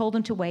them and told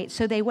them to wait,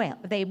 so they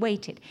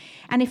waited.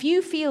 And if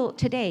you feel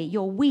today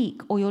you're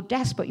weak or you're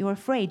desperate, you're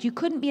afraid, you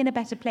couldn't be in a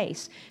better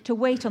place to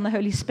wait on the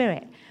Holy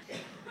Spirit.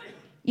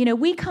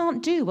 We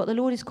can't do what the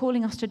Lord is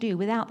calling us to do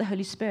without the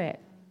Holy Spirit.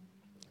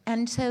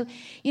 And so,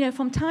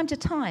 from time to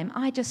time,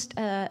 I just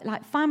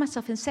find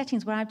myself in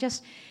settings where I'm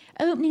just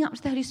opening up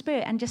to the Holy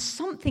Spirit, and just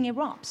something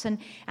erupts,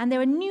 and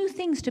there are new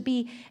things to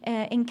be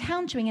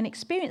encountering and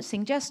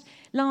experiencing. Just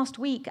last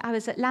week, I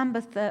was at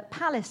Lambeth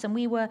Palace, and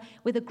we were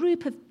with a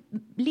group of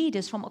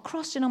leaders from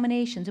across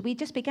denominations, and we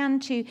just began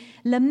to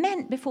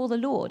lament before the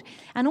Lord.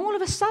 And all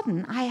of a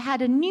sudden, I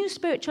had a new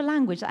spiritual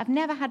language that I've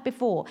never had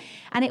before,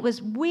 and it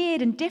was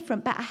weird and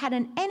different, but I had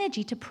an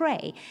energy to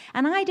pray.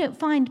 And I don't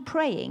find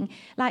praying,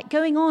 like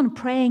going on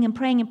praying and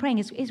praying and praying,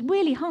 is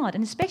really hard,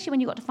 and especially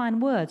when you've got to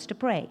find words to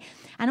pray.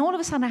 And all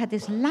of a sudden, I had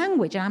this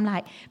language, and I'm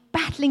like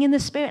battling in the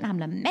Spirit, and I'm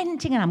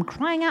lamenting, and I'm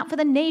crying out for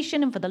the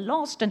nation and for the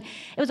lost, and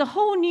it was a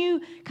whole new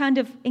kind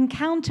of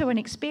encounter and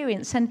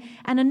experience and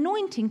an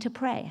anointing to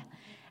pray.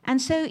 And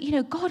so,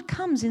 God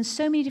comes in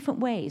so many different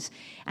ways,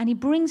 and he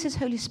brings his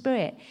Holy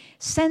Spirit,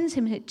 sends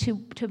him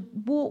to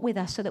walk with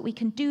us so that we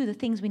can do the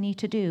things we need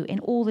to do in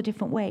all the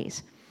different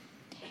ways.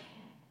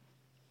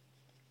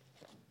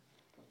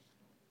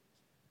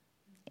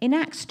 In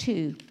Acts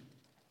 2,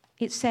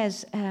 it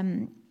says,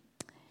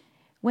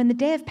 when the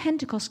day of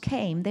Pentecost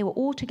came, they were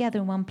all together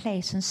in one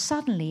place, and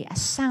suddenly a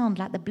sound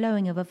like the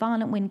blowing of a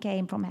violent wind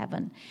came from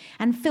heaven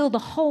and filled the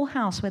whole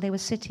house where they were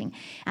sitting.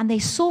 And they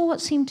saw what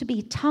seemed to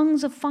be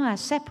tongues of fire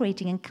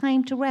separating and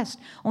came to rest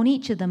on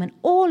each of them. And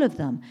all of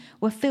them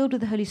were filled with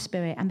the Holy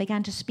Spirit and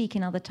began to speak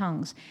in other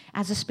tongues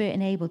as the Spirit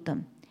enabled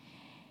them.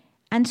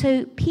 And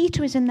so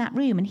Peter is in that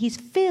room, and he's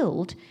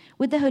filled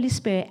with the Holy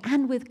Spirit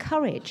and with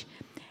courage.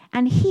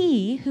 And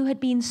he, who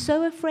had been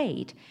so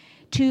afraid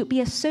to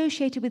be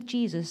associated with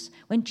Jesus,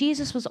 when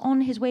Jesus was on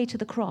his way to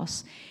the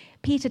cross,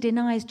 Peter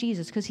denies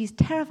Jesus because he's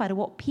terrified of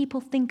what people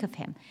think of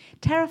him,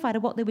 terrified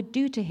of what they would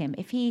do to him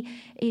if he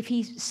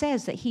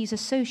says that he's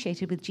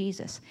associated with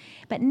Jesus.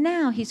 But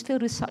now he's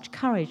filled with such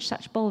courage,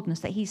 such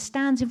boldness, that he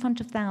stands in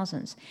front of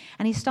thousands,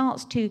 and he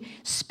starts to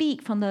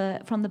speak from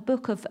the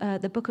book of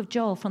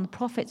Joel, from the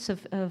prophets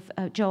of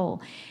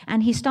Joel,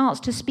 and he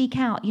starts to speak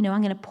out. I'm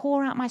going to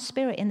pour out my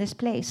Spirit in this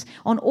place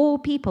on all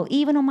people,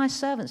 even on my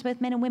servants, both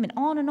men and women.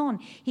 On and on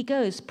he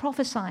goes,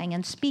 prophesying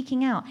and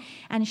speaking out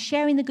and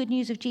sharing the good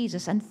news of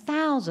Jesus, and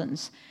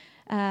thousands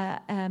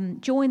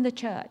join the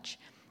church.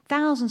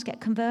 Thousands get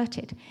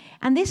converted.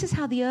 And this is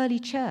how the early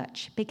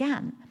church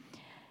began.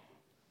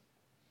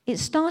 It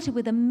started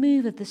with a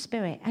move of the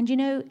Spirit. And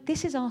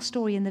this is our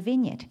story in the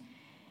Vineyard.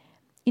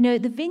 The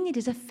Vineyard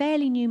is a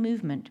fairly new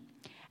movement.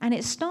 And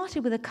it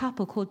started with a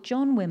couple called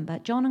John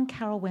and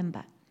Carol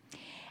Wimber.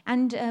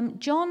 And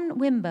John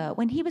Wimber,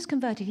 when he was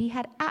converted, he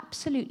had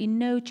absolutely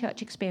no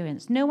church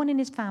experience. No one in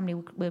his family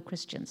were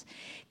Christians.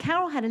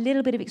 Carol had a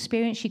little bit of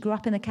experience. She grew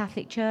up in the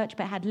Catholic Church,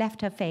 but had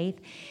left her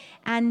faith.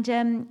 And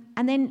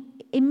then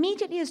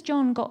immediately as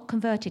John got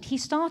converted, he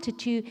started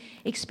to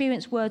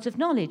experience words of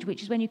knowledge,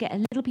 which is when you get a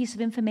little piece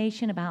of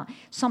information about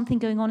something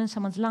going on in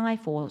someone's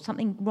life, or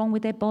something wrong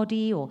with their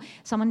body, or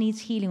someone needs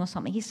healing or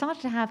something. He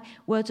started to have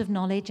words of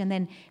knowledge, and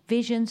then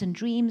visions and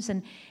dreams,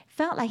 and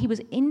felt like he was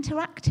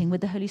interacting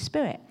with the Holy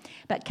Spirit.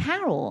 But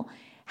Carol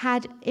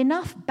had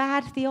enough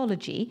bad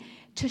theology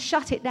to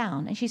shut it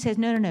down, and she says,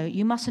 no,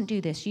 you mustn't do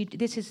this. That's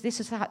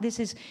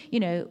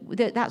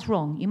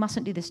wrong. You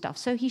mustn't do this stuff.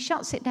 So he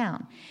shuts it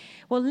down.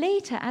 Well,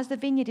 later, as the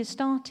Vineyard is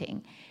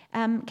starting,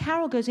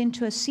 Carol goes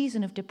into a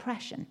season of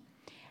depression,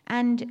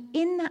 and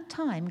in that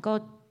time,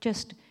 God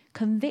just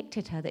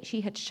convicted her that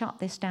she had shut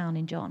this down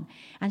in John.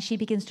 And she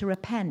begins to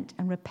repent,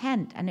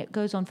 and it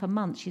goes on for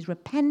months. She's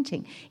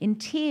repenting in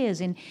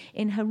tears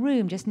in her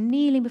room, just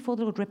kneeling before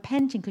the Lord,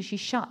 repenting because she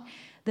shut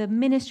the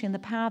ministry and the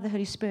power of the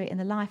Holy Spirit in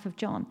the life of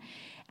John.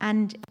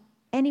 And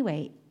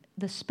anyway,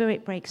 the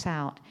Spirit breaks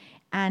out,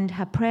 and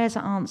her prayers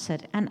are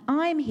answered. And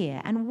I'm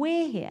here, and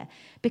we're here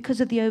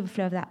because of the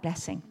overflow of that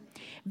blessing.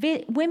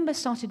 Wimber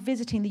started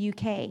visiting the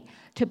UK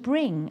to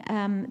bring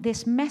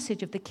this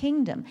message of the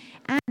kingdom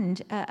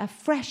and a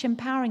fresh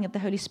empowering of the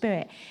Holy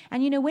Spirit.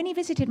 And, when he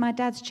visited my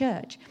dad's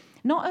church,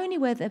 not only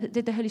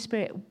did the Holy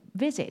Spirit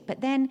visit,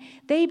 but then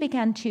they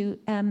began to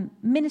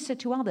minister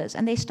to others.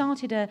 And they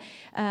started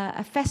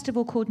a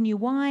festival called New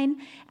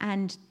Wine,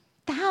 and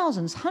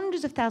thousands,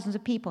 hundreds of thousands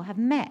of people have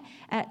met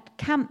at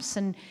camps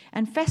and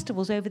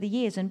festivals over the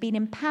years and been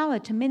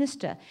empowered to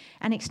minister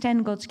and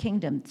extend God's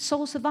kingdom.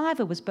 Soul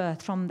Survivor was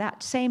birthed from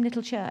that same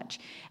little church,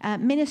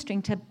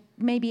 ministering to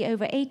maybe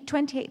over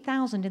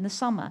 28,000 in the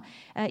summer,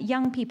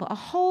 young people. A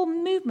whole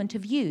movement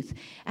of youth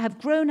have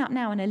grown up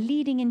now and are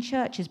leading in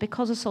churches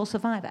because of Soul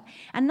Survivor.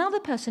 Another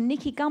person,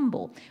 Nicky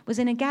Gumbel, was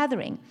in a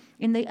gathering.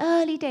 In the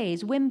early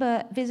days,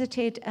 Wimber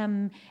visited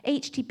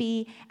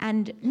HTB,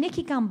 and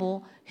Nicky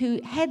Gumbel, who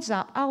heads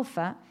up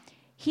Alpha,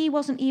 he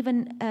wasn't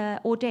even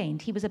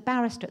ordained. He was a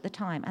barrister at the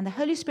time. And the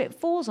Holy Spirit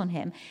falls on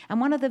him,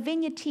 and one of the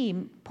Vineyard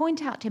team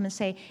point out to him and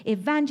say,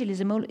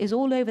 evangelism is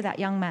all over that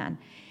young man.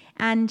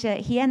 And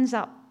he ends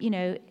up,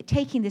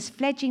 taking this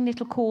fledgling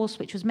little course,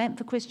 which was meant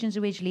for Christians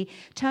originally,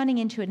 turning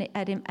into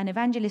an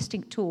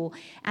evangelistic tool.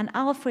 And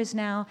Alpha is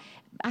now,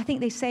 I think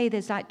they say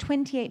there's like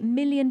 28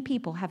 million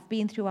people have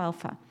been through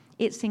Alpha.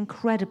 It's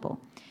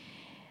incredible.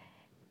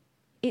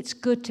 It's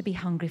good to be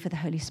hungry for the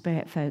Holy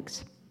Spirit,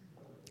 folks.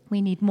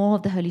 We need more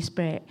of the Holy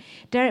Spirit.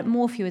 Derek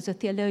Morphew is a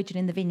theologian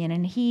in the Vineyard,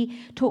 and he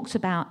talks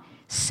about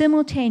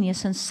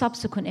simultaneous and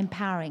subsequent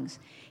empowerings.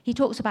 He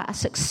talks about a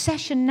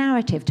succession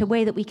narrative to the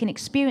way that we can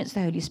experience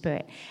the Holy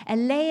Spirit, a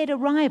layered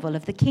arrival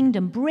of the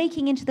kingdom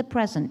breaking into the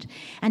present.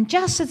 And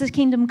just as the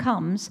kingdom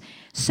comes,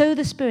 so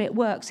the Spirit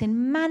works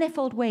in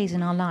manifold ways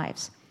in our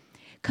lives.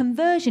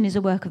 Conversion is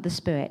a work of the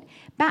Spirit.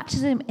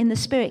 Baptism in the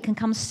Spirit can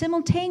come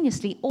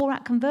simultaneously or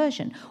at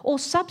conversion, or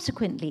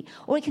subsequently,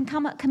 or it can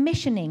come at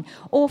commissioning,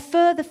 or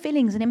further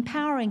fillings and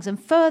empowerings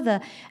and further.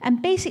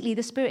 And basically,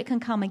 the Spirit can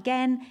come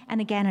again and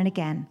again and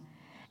again.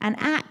 And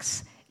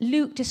Acts,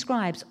 Luke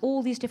describes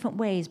all these different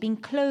ways, being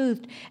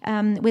clothed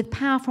with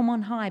power from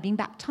on high, being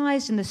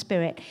baptized in the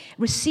Spirit,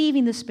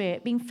 receiving the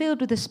Spirit, being filled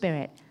with the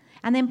Spirit.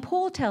 And then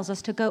Paul tells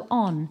us to go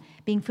on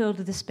being filled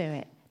with the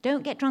Spirit.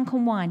 Don't get drunk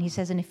on wine, he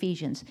says in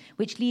Ephesians,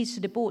 which leads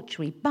to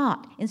debauchery,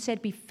 but instead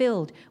be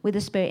filled with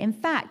the Spirit. In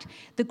fact,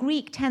 the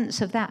Greek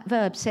tense of that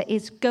verb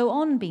is go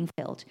on being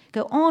filled,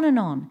 go on and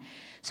on.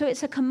 So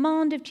it's a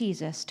command of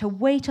Jesus to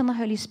wait on the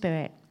Holy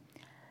Spirit.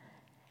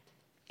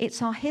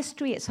 It's our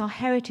history, it's our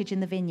heritage in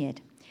the Vineyard.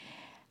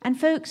 And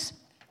folks,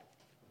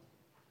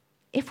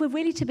 if we're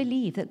really to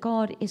believe that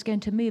God is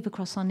going to move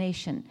across our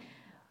nation,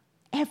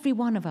 every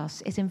one of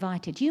us is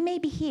invited. You may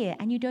be here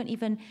and you don't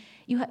even,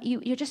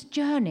 you're just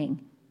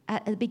journeying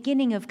at the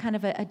beginning of kind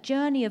of a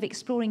journey of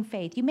exploring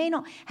faith. You may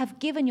not have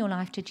given your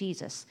life to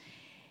Jesus,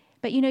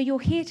 but you're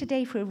here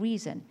today for a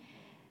reason.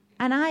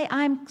 And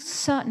I'm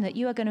certain that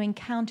you are going to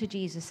encounter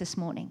Jesus this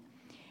morning.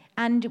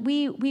 And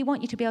we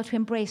want you to be able to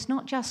embrace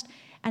not just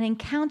an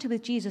encounter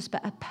with Jesus, but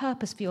a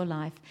purpose for your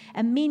life,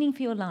 a meaning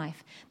for your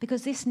life,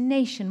 because this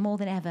nation more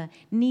than ever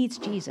needs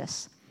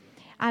Jesus.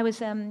 I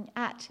was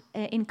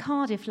in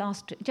Cardiff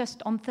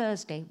just on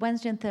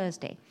Wednesday and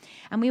Thursday,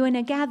 and we were in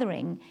a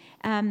gathering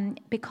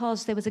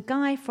because there was a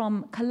guy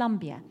from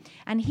Colombia,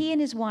 and he and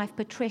his wife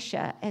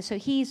Patricia, so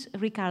he's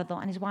Ricardo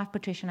and his wife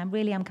Patricia, and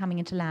I'm coming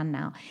into land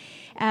now.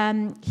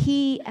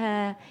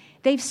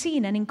 They've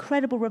seen an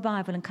incredible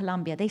revival in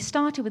Colombia. They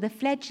started with a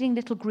fledgling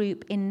little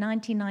group in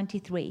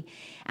 1993,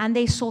 and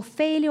they saw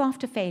failure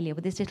after failure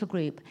with this little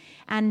group.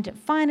 And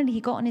finally,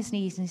 he got on his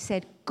knees and he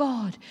said,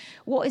 God,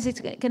 what is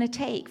it going to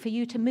take for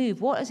you to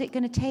move? What is it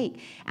going to take?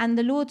 And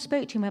the Lord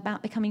spoke to him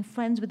about becoming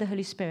friends with the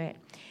Holy Spirit.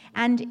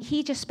 And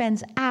he just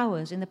spends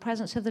hours in the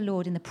presence of the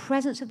Lord, in the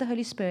presence of the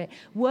Holy Spirit,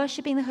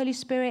 worshiping the Holy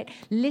Spirit,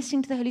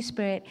 listening to the Holy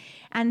Spirit.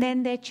 And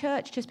then their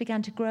church just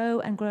began to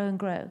grow and grow and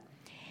grow.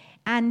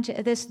 And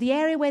the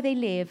area where they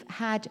live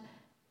had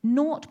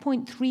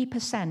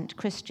 0.3%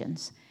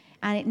 Christians,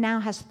 and it now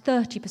has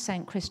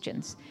 30%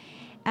 Christians.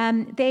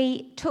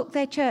 They took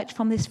their church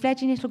from this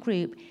fledgling little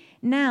group.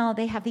 Now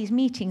they have these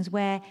meetings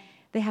where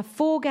they have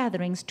 4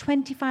 gatherings,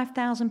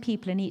 25,000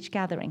 people in each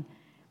gathering.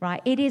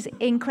 Right? It is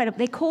incredible.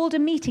 They called a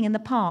meeting in the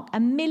park.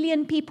 1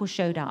 million people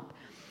showed up.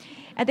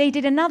 They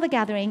did another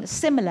gathering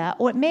similar,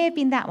 or it may have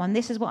been that one.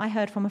 This is what I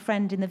heard from a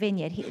friend in the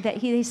Vineyard.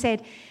 He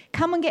said,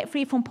 come and get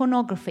free from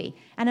pornography.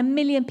 And 1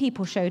 million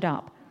people showed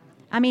up.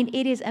 I mean,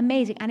 it is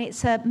amazing. And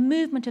it's a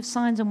movement of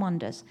signs and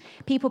wonders.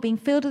 People being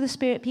filled with the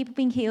Spirit, people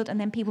being healed, and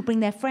then people bring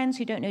their friends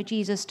who don't know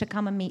Jesus to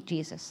come and meet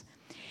Jesus.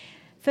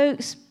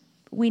 Folks,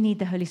 we need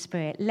the Holy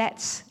Spirit.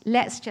 Let's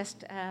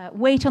just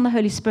wait on the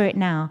Holy Spirit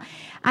now.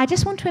 I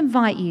just want to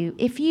invite you,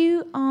 if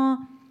you are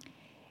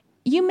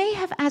you may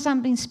have, as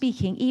I've been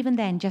speaking, even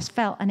then just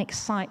felt an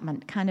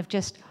excitement kind of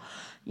just,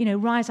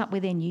 rise up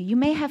within you. You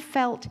may have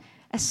felt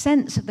a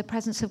sense of the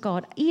presence of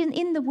God. Even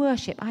in the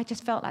worship, I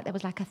just felt like there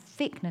was like a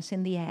thickness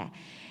in the air.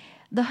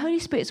 The Holy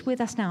Spirit's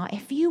with us now.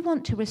 If you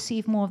want to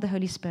receive more of the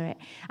Holy Spirit,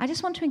 I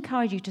just want to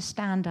encourage you to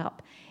stand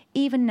up.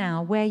 Even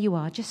now, where you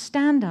are, just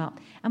stand up,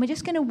 and we're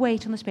just going to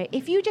wait on the Spirit.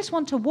 If you just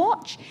want to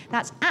watch,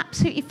 that's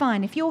absolutely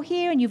fine. If you're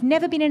here and you've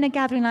never been in a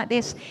gathering like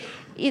this,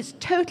 it's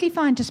totally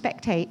fine to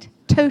spectate,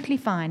 totally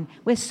fine.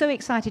 We're so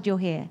excited you're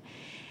here.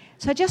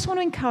 So I just want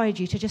to encourage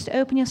you to just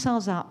open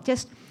yourselves up.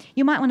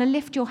 You might want to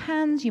lift your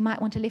hands, you might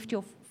want to lift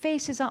your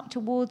faces up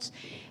towards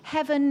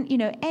heaven,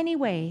 any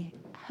way.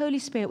 Holy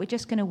Spirit, we're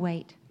just going to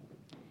wait.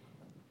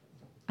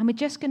 And we're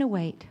just going to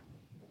wait.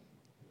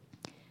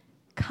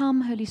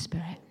 Come, Holy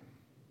Spirit.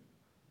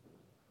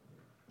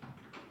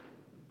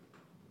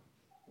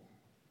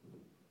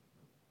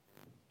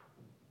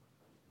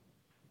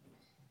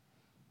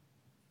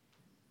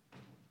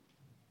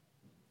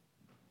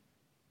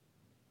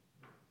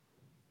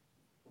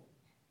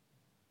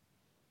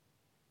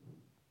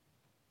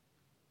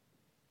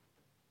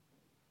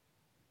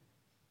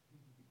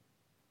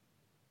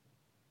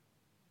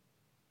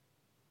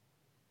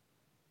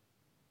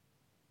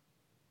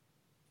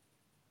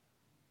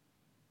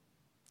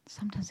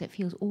 Sometimes it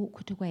feels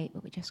awkward to wait,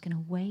 but we're just going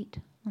to wait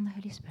on the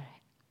Holy Spirit.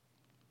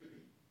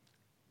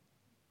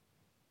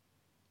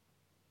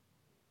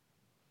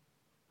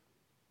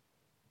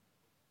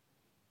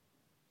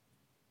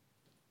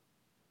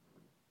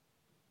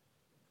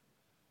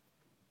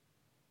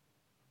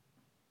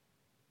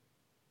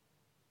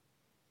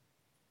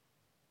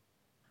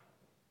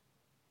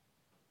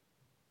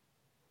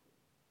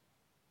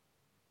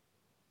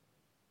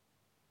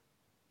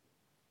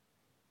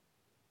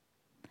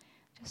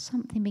 Just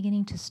something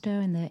beginning to stir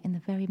in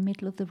the very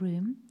middle of the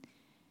room.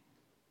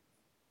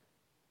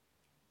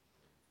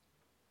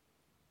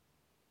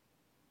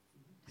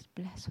 Just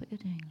bless what you're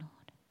doing,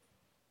 Lord.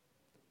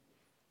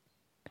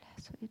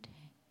 Bless what you're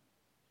doing.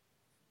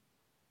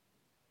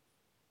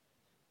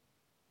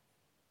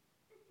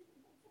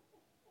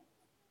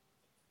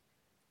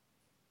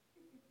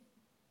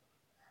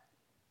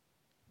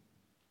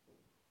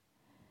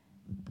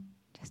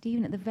 Just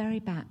even at the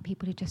very back,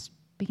 people are just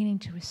beginning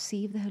to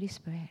receive the Holy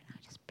Spirit. I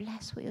just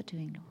bless what you're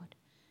doing, Lord.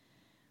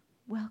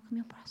 Welcome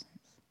your presence.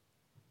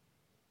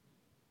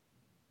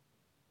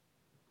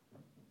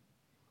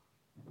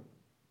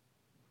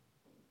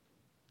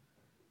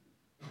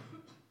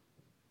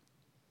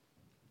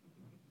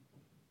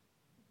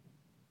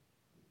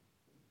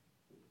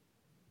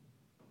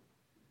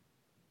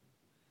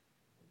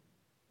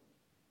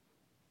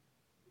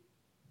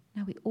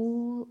 Now we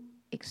all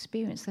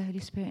experience the Holy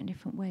Spirit in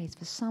different ways.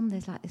 For some,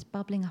 there's like this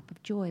bubbling up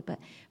of joy, but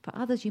for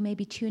others, you may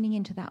be tuning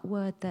into that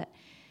word that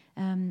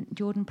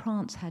Jordan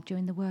Prance had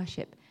during the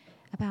worship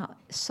about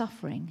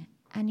suffering.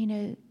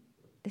 And,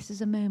 this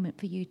is a moment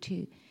for you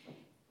to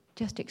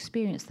just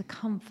experience the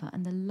comfort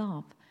and the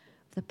love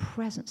of the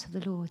presence of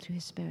the Lord through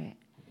His Spirit.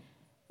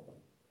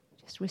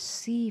 Just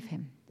receive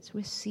Him. Just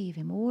receive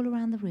Him all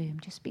around the room.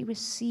 Just be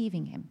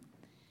receiving Him.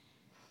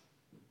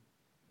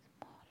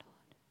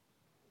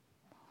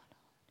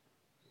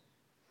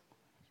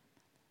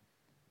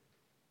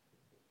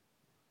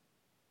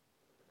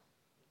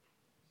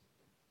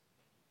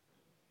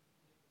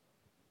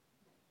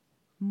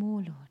 More,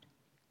 Lord.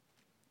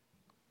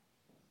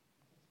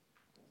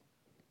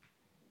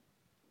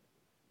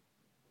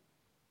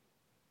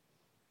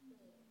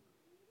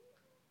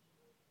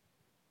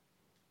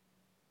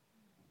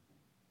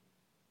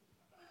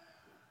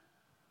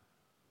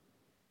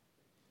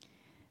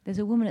 There's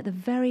a woman at the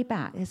very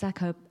back. There's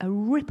like a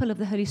ripple of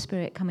the Holy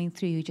Spirit coming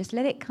through you. Just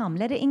let it come.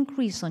 Let it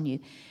increase on you.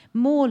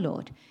 More,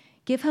 Lord.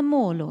 Give her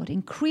more, Lord.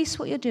 Increase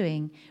what you're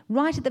doing.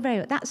 Right at the very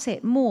back. That's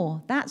it.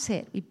 More. That's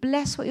it. We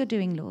bless what you're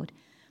doing, Lord.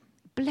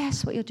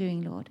 Bless what you're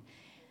doing, Lord.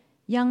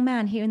 Young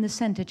man here in the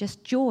center,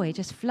 just joy,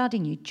 just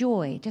flooding you.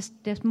 Joy.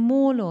 Just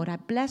more, Lord. I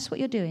bless what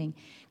you're doing.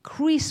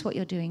 Increase what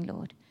you're doing,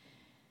 Lord.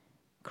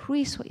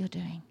 Increase what you're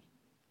doing.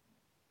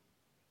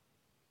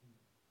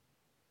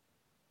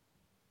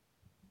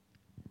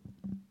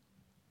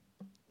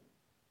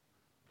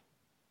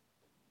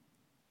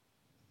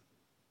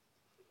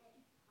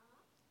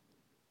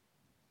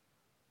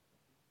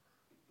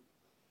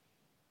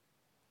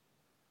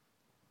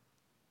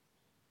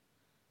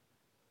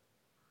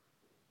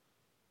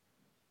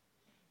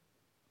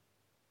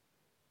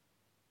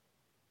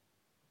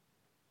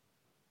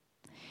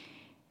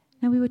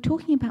 Now, we were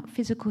talking about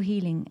physical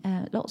healing,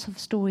 lots of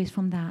stories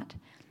from that.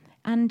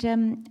 And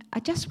I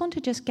just want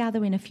to just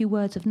gather in a few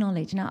words of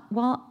knowledge. Now,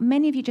 while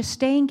many of you just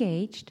stay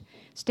engaged,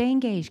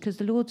 because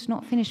the Lord's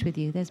not finished with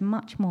you. There's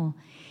much more.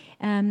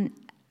 I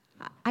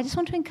just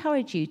want to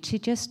encourage you to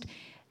just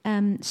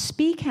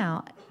speak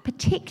out,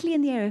 particularly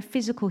in the area of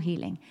physical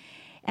healing.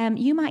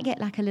 You might get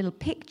like a little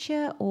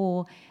picture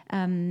or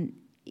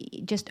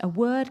just a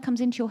word comes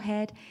into your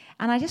head.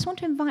 And I just want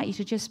to invite you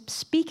to just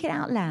speak it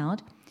out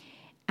loud.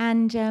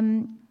 And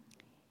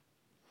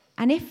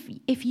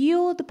if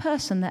you're the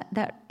person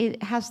that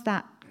has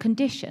that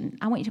condition,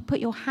 I want you to put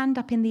your hand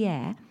up in the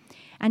air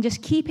and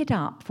just keep it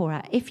up for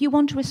her if you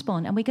want to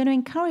respond. And we're going to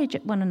encourage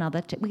one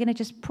another. We're going to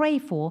just pray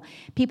for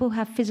people who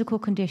have physical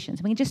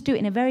conditions. We can just do it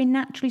in a very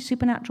naturally,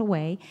 supernatural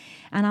way,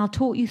 and I'll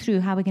talk you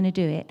through how we're going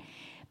to do it.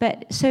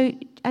 But so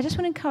I just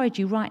want to encourage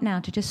you right now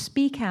to just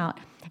speak out,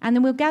 and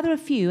then we'll gather a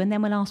few, and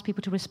then we'll ask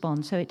people to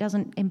respond, so it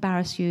doesn't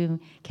embarrass you in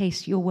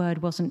case your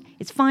word wasn't.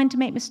 It's fine to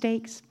make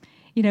mistakes.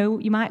 You know,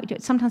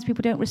 sometimes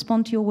people don't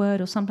respond to your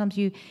word, or sometimes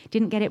you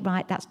didn't get it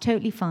right. That's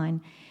totally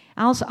fine.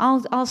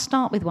 I'll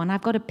start with one.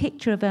 I've got a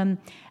picture of a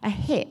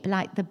hip,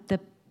 like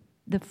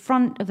the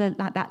front of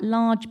like that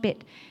large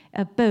bit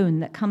of bone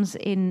that comes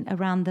in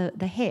around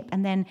the hip,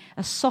 and then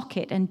a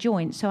socket and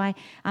joint. So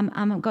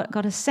I'm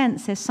got a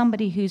sense there's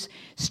somebody who's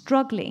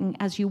struggling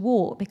as you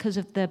walk because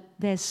of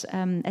there's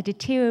a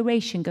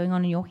deterioration going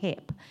on in your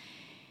hip.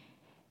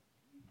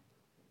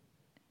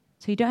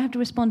 So you don't have to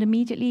respond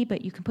immediately,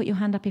 but you can put your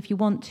hand up if you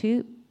want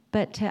to.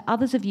 But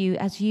others of you,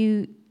 as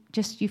you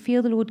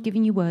feel the Lord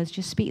giving you words,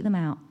 just speak them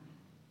out.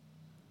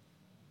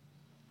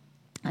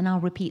 And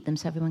I'll repeat them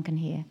so everyone can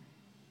hear.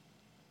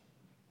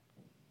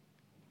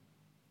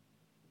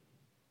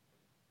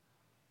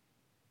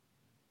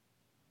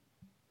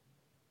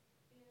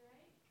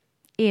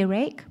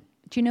 Earache.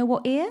 Do you know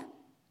what ear?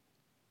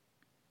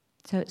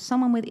 So it's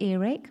someone with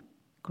earache.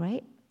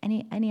 Great.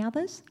 Any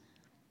others?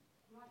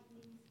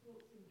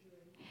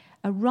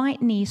 A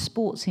right knee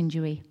sports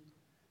injury.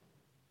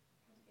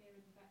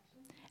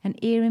 An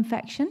ear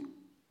infection.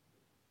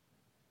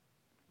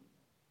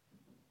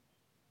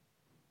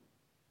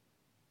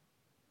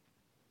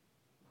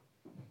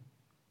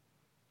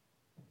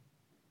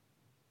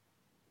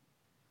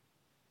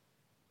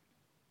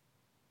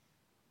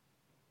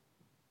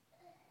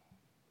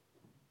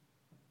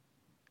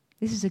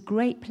 This is a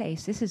great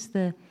place. This is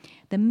the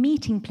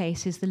meeting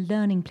place, is the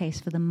learning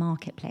place for the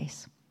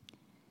marketplace.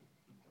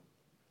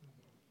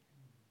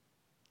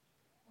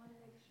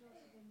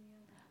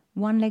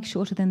 One leg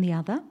shorter than the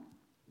other.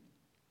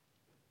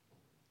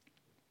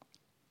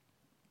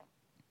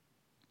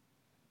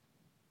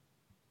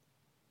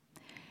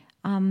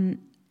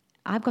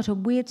 I've got a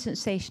weird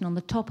sensation on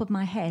the top of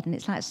my head, and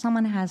it's like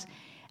someone has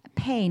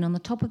pain on the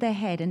top of their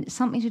head, and it's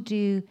something to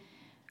do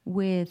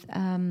with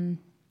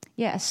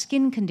a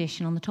skin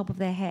condition on the top of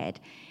their head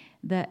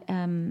that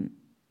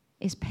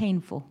is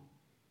painful.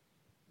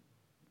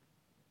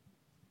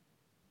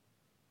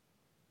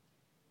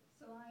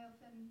 So I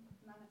often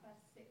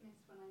manifest sickness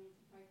when I need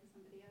to pray for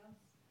somebody else.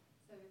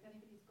 So if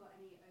anybody's got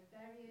any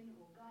ovarian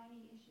or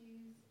gynae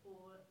issues,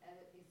 or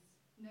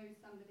knows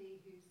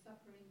somebody who's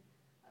suffering,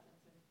 I'd love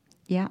to.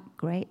 Yeah,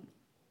 great.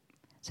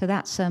 So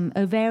that's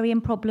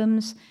ovarian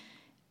problems.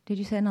 Did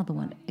you say another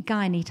one?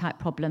 Gynae type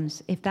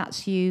problems. If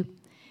that's you,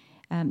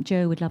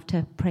 Joe would love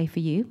to pray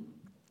for you.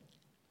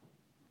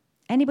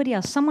 Anybody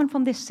else? Someone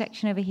from this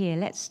section over here.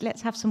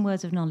 Let's have some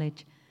words of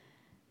knowledge.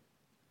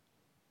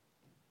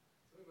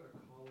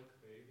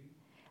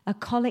 A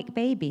colic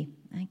baby.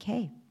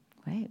 Okay,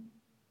 great.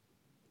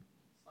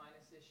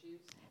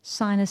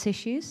 Sinus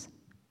issues.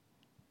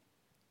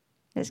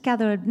 Let's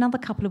gather another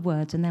couple of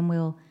words, and then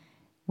we'll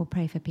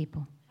pray for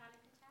people.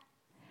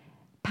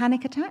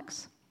 Panic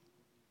attacks.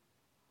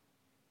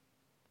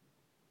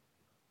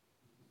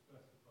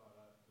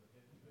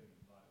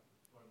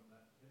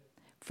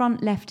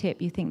 Front left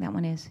hip, you think that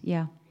one is?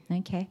 Yeah,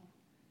 okay.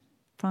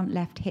 Front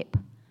left hip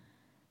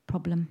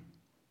problem.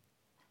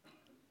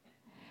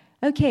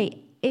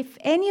 Okay, if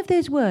any of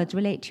those words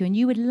relate to you and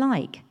you would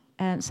like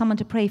someone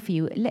to pray for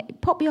you,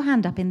 pop your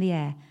hand up in the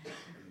air.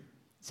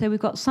 So we've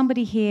got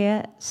somebody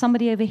here,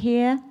 somebody over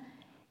here,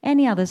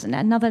 any others, and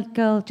another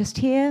girl just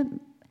here.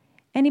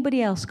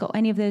 Anybody else got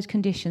any of those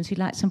conditions who'd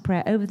like some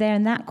prayer? Over there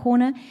in that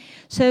corner.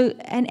 So,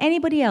 and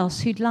anybody else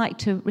who'd like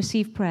to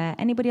receive prayer?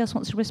 Anybody else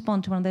wants to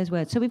respond to one of those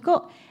words? So we've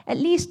got at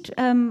least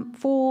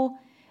 4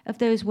 of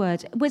those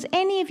words. Was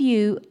any of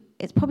you,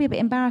 it's probably a bit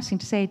embarrassing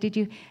to say, did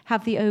you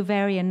have the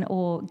ovarian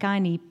or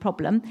gynae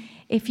problem?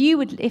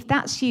 If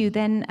that's you,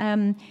 then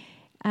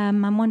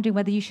I'm wondering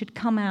whether you should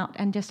come out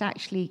and just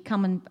actually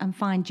come and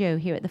find Jo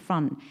here at the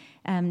front.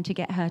 To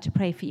get her to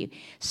pray for you.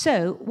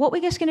 So what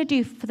we're just going to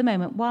do for the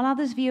moment, while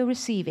others of you are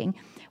receiving,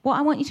 what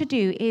I want you to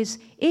do is,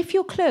 if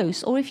you're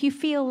close or if you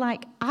feel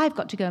like I've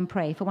got to go and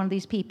pray for one of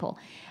these people,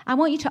 I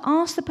want you to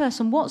ask the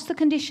person what's the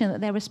condition that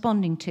they're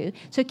responding to.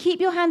 So keep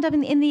your hand up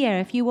in the air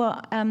if you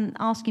are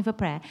asking for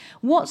prayer.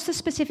 What's the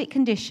specific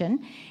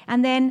condition?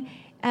 And then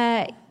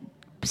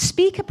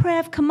speak a prayer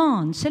of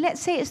command. So let's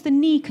say it's the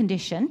knee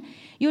condition.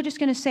 You're just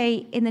going to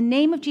say, in the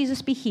name of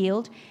Jesus, be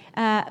healed.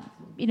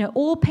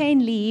 All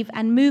pain leave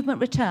and movement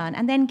return,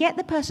 and then get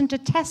the person to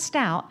test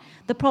out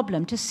the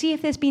problem to see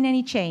if there's been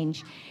any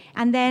change,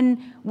 and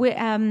then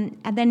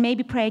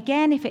maybe pray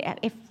again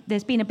if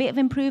there's been a bit of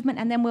improvement,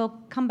 and then we'll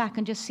come back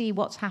and just see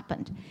what's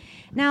happened.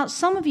 Now,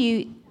 some of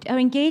you are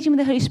engaging with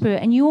the Holy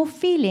Spirit, and you're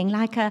feeling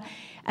like a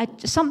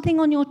something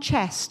on your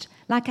chest,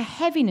 like a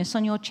heaviness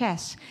on your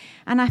chest,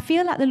 and I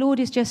feel like the Lord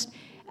is just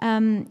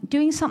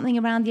doing something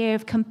around the area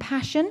of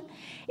compassion.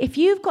 If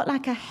you've got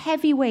like a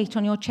heavy weight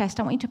on your chest,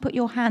 I want you to put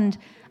your hand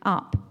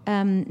up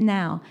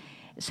now.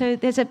 So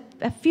there's a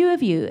few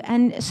of you.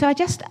 And so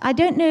I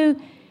don't know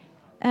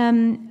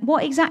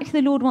what exactly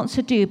the Lord wants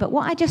to do, but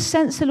what I just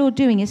sense the Lord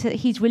doing is that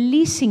he's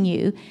releasing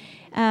you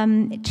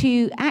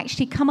to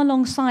actually come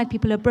alongside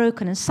people who are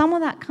broken. And some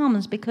of that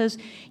comes because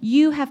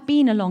you have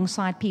been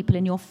alongside people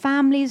in your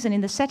families and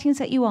in the settings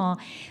that you are,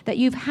 that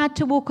you've had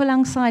to walk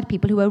alongside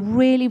people who are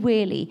really,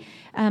 really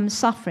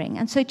suffering.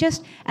 And so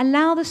just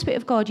allow the Spirit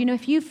of God,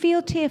 if you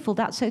feel tearful,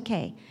 that's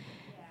okay.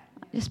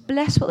 Just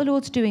bless what the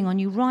Lord's doing on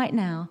you right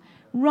now.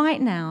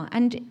 Right now.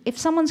 And if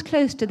someone's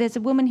close to, there's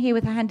a woman here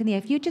with her hand in the air.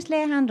 If you just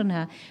lay a hand on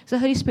her, so the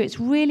Holy Spirit's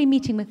really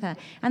meeting with her.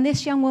 And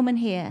this young woman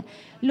here,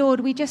 Lord,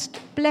 we just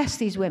bless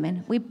these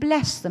women. We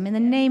bless them in the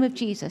name of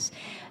Jesus.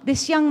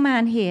 This young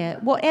man here,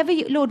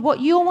 Lord,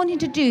 what you're wanting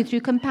to do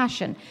through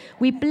compassion,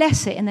 we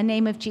bless it in the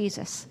name of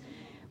Jesus.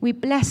 We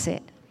bless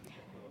it.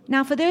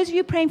 Now, for those of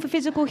you praying for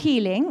physical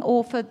healing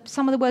or for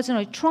some of the words,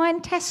 try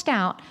and test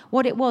out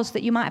what it was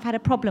that you might have had a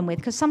problem with,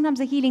 because sometimes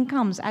the healing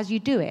comes as you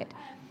do it.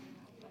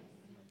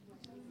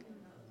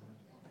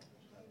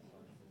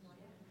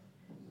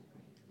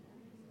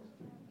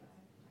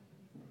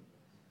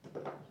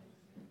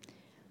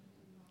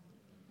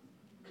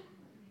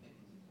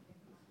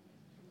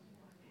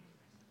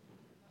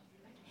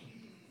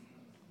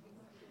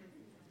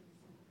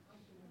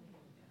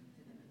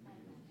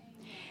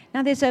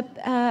 Now, there's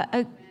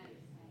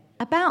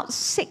about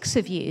 6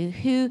 of you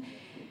who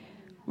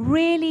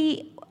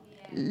really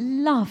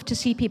love to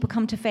see people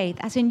come to faith.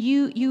 As in,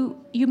 you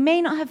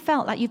may not have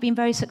felt like you've been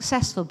very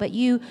successful, but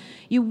you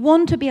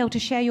want to be able to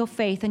share your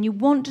faith, and you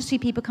want to see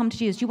people come to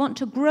Jesus. You want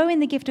to grow in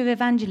the gift of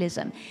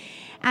evangelism,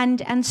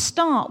 and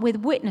start with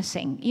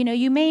witnessing.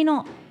 You may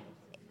not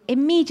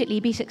immediately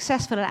be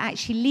successful at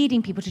actually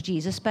leading people to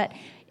Jesus, but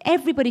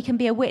everybody can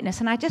be a witness.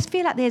 And I just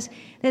feel like there's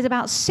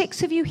about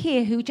 6 of you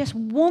here who just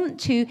want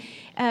to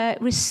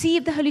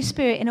receive the Holy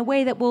Spirit in a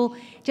way that will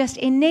just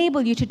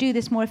enable you to do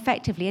this more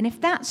effectively. And if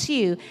that's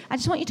you, I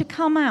just want you to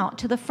come out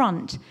to the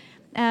front.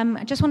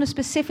 I just want to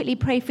specifically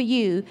pray for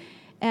you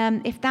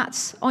if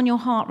that's on your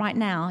heart right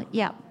now.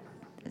 Yeah,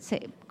 that's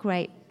it.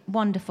 Great.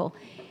 Wonderful.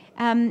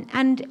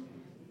 And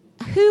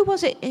who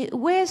was it?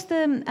 Where's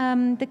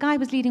the guy who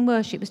was leading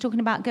worship? Was talking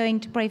about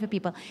going to pray for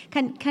people.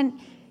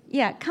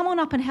 Come on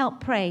up and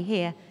help pray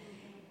here.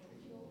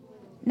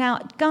 Now,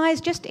 guys,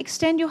 just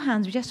extend your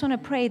hands. We just want to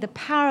pray the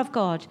power of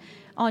God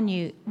on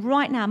you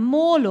right now.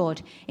 More,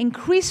 Lord.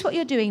 Increase what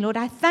you're doing, Lord.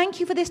 I thank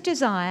you for this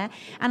desire,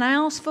 and I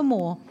ask for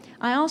more.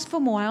 I ask for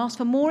more. I ask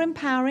for more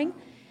empowering,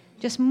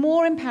 just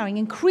more empowering.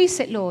 Increase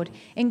it, Lord.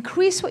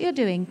 Increase what you're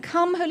doing.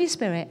 Come, Holy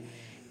Spirit.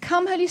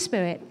 Come, Holy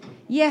Spirit.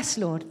 Yes,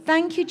 Lord.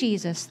 Thank you,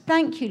 Jesus.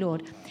 Thank you,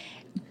 Lord.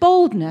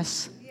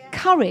 Boldness,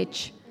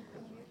 courage.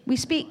 We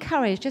speak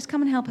courage. Just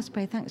come and help us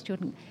pray. Thanks,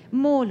 Jordan.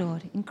 More,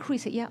 Lord.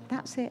 Increase it. Yep,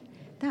 that's it.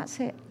 That's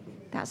it.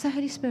 That's the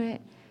Holy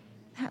Spirit.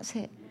 That's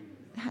it.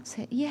 That's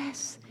it.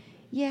 Yes.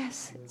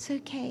 Yes. It's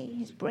okay.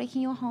 He's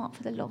breaking your heart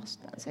for the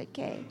lost. That's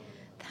okay.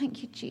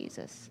 Thank you,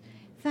 Jesus.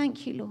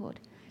 Thank you, Lord.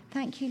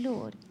 Thank you,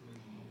 Lord.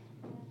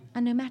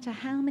 And no matter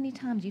how many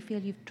times you feel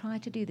you've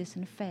tried to do this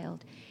and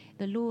failed,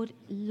 the Lord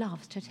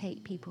loves to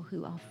take people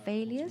who are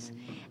failures,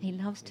 and he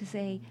loves to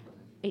say,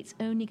 it's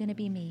only going to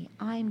be me.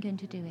 I'm going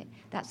to do it.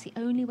 That's the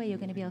only way you're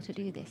going to be able to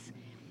do this.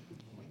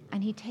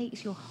 And he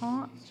takes your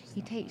heart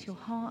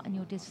and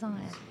your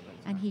desire,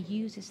 and he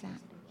uses that.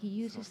 He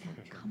uses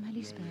that. Come,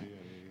 Holy Spirit.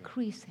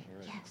 Increase it.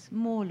 Yes.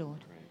 More,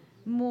 Lord.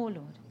 More,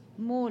 Lord.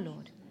 More,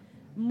 Lord.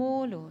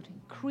 More, Lord.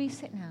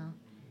 Increase it now.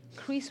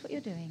 Increase what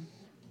you're doing.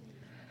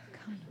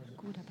 Come,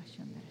 Lord.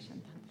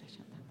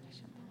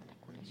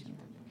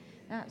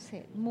 That's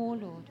it. More,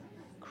 Lord.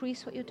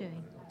 Increase what you're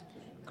doing.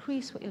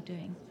 Increase what you're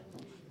doing.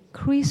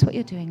 Increase what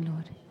you're doing,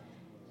 Lord.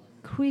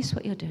 Increase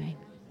what you're doing.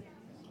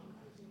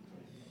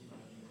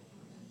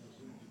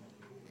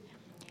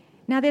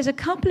 Now, there's a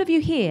couple of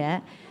you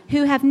here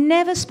who have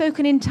never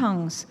spoken in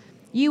tongues.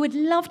 You would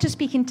love to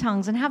speak in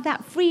tongues and have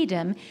that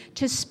freedom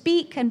to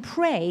speak and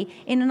pray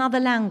in another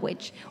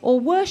language,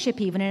 or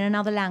worship even in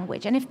another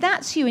language. And if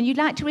that's you and you'd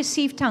like to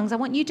receive tongues, I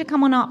want you to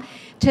come on up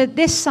to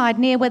this side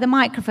near where the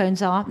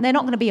microphones are. They're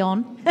not going to be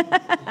on.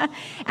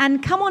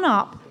 And come on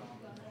up.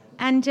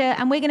 And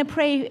we're going to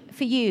pray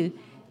for you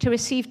to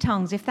receive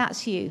tongues, if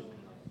that's you.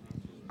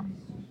 Come,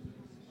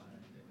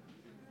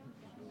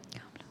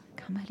 Lord.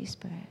 Come, Holy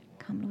Spirit.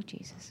 Come, Lord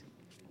Jesus.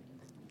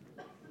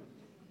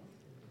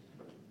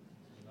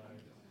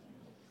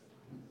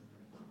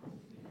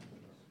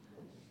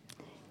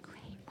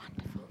 Great.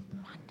 Wonderful.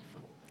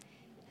 Wonderful.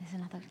 There's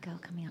another girl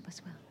coming up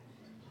as well.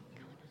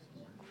 Come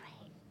on.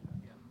 Great.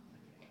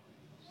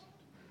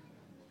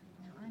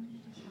 Now, I'm going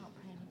to just start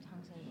praying in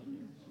tongues over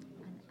you.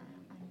 And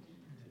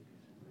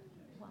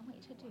what I want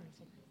you to do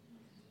is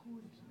thank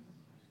you,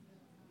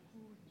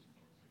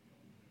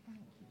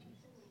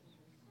 Jesus.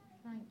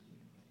 Thank you.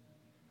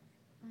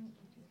 Thank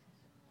you, Jesus.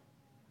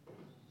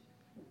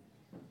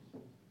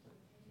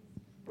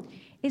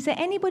 Is there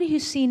anybody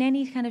who's seen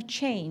any kind of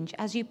change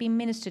as you've been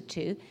ministered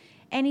to?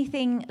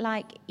 anything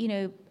like,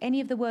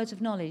 any of the words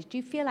of knowledge? Do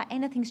you feel like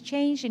anything's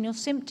changed in your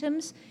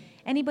symptoms?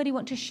 Anybody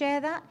want to share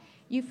that?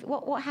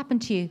 What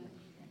happened to you?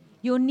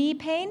 Your knee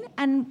pain?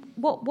 And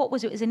what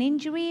was it? Was it an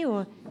injury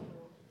or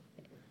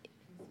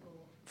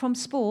from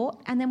sport?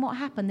 And then what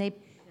happened? They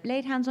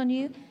laid hands on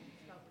you?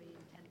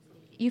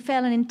 You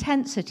felt an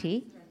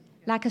intensity,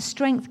 like a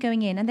strength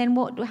going in. And then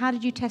how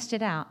did you test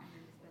it out?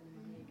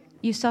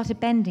 You started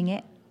bending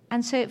it.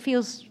 And so it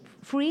feels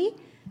free?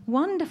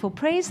 Wonderful.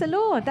 Praise the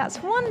Lord.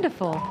 That's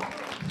wonderful.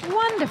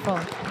 Wonderful.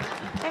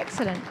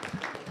 Excellent.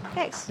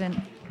 Excellent.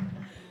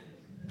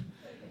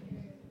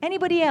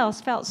 Anybody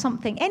else felt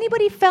something?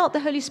 Anybody felt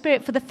the Holy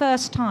Spirit for the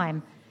first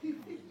time?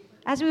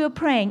 As we were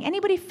praying,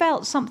 anybody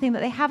felt something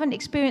that they haven't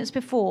experienced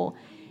before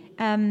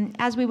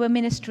as we were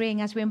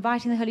ministering, as we were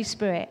inviting the Holy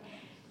Spirit?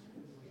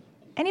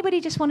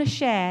 Anybody just want to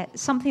share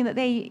something that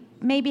they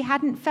maybe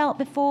hadn't felt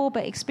before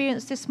but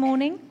experienced this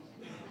morning?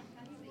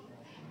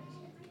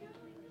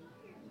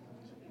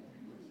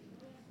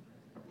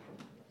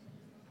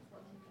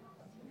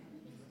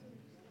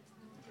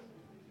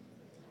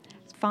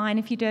 It's fine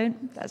if you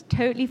don't. That's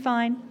totally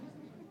fine.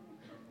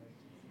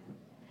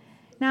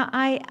 Now,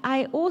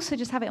 I also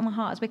just have it in my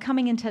heart as we're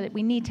coming into it.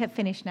 We need to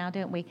finish now,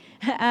 don't we?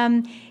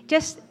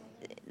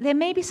 There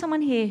may be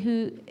someone here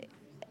who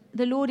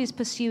the Lord is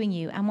pursuing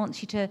you and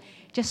wants you to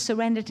just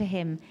surrender to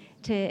him,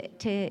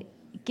 to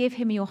give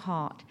him your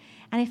heart.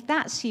 And if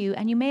that's you,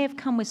 and you may have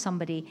come with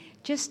somebody,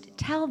 just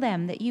tell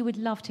them that you would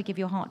love to give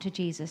your heart to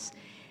Jesus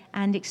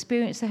and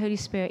experience the Holy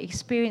Spirit,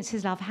 experience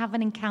his love, have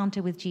an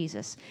encounter with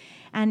Jesus.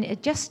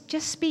 And just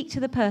speak to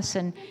the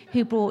person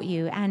who brought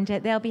you, and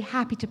they'll be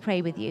happy to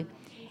pray with you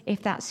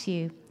if that's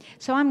you.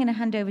 So I'm going to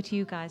hand over to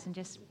you guys and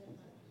just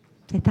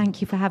say thank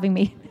you for having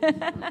me.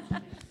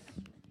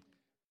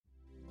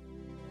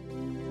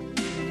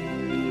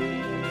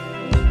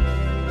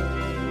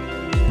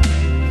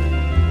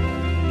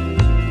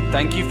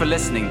 Thank you for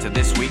listening to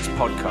this week's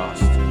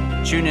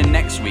podcast. Tune in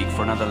next week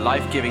for another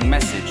life-giving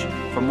message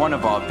from one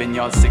of our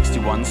Vineyard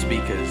 61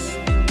 speakers.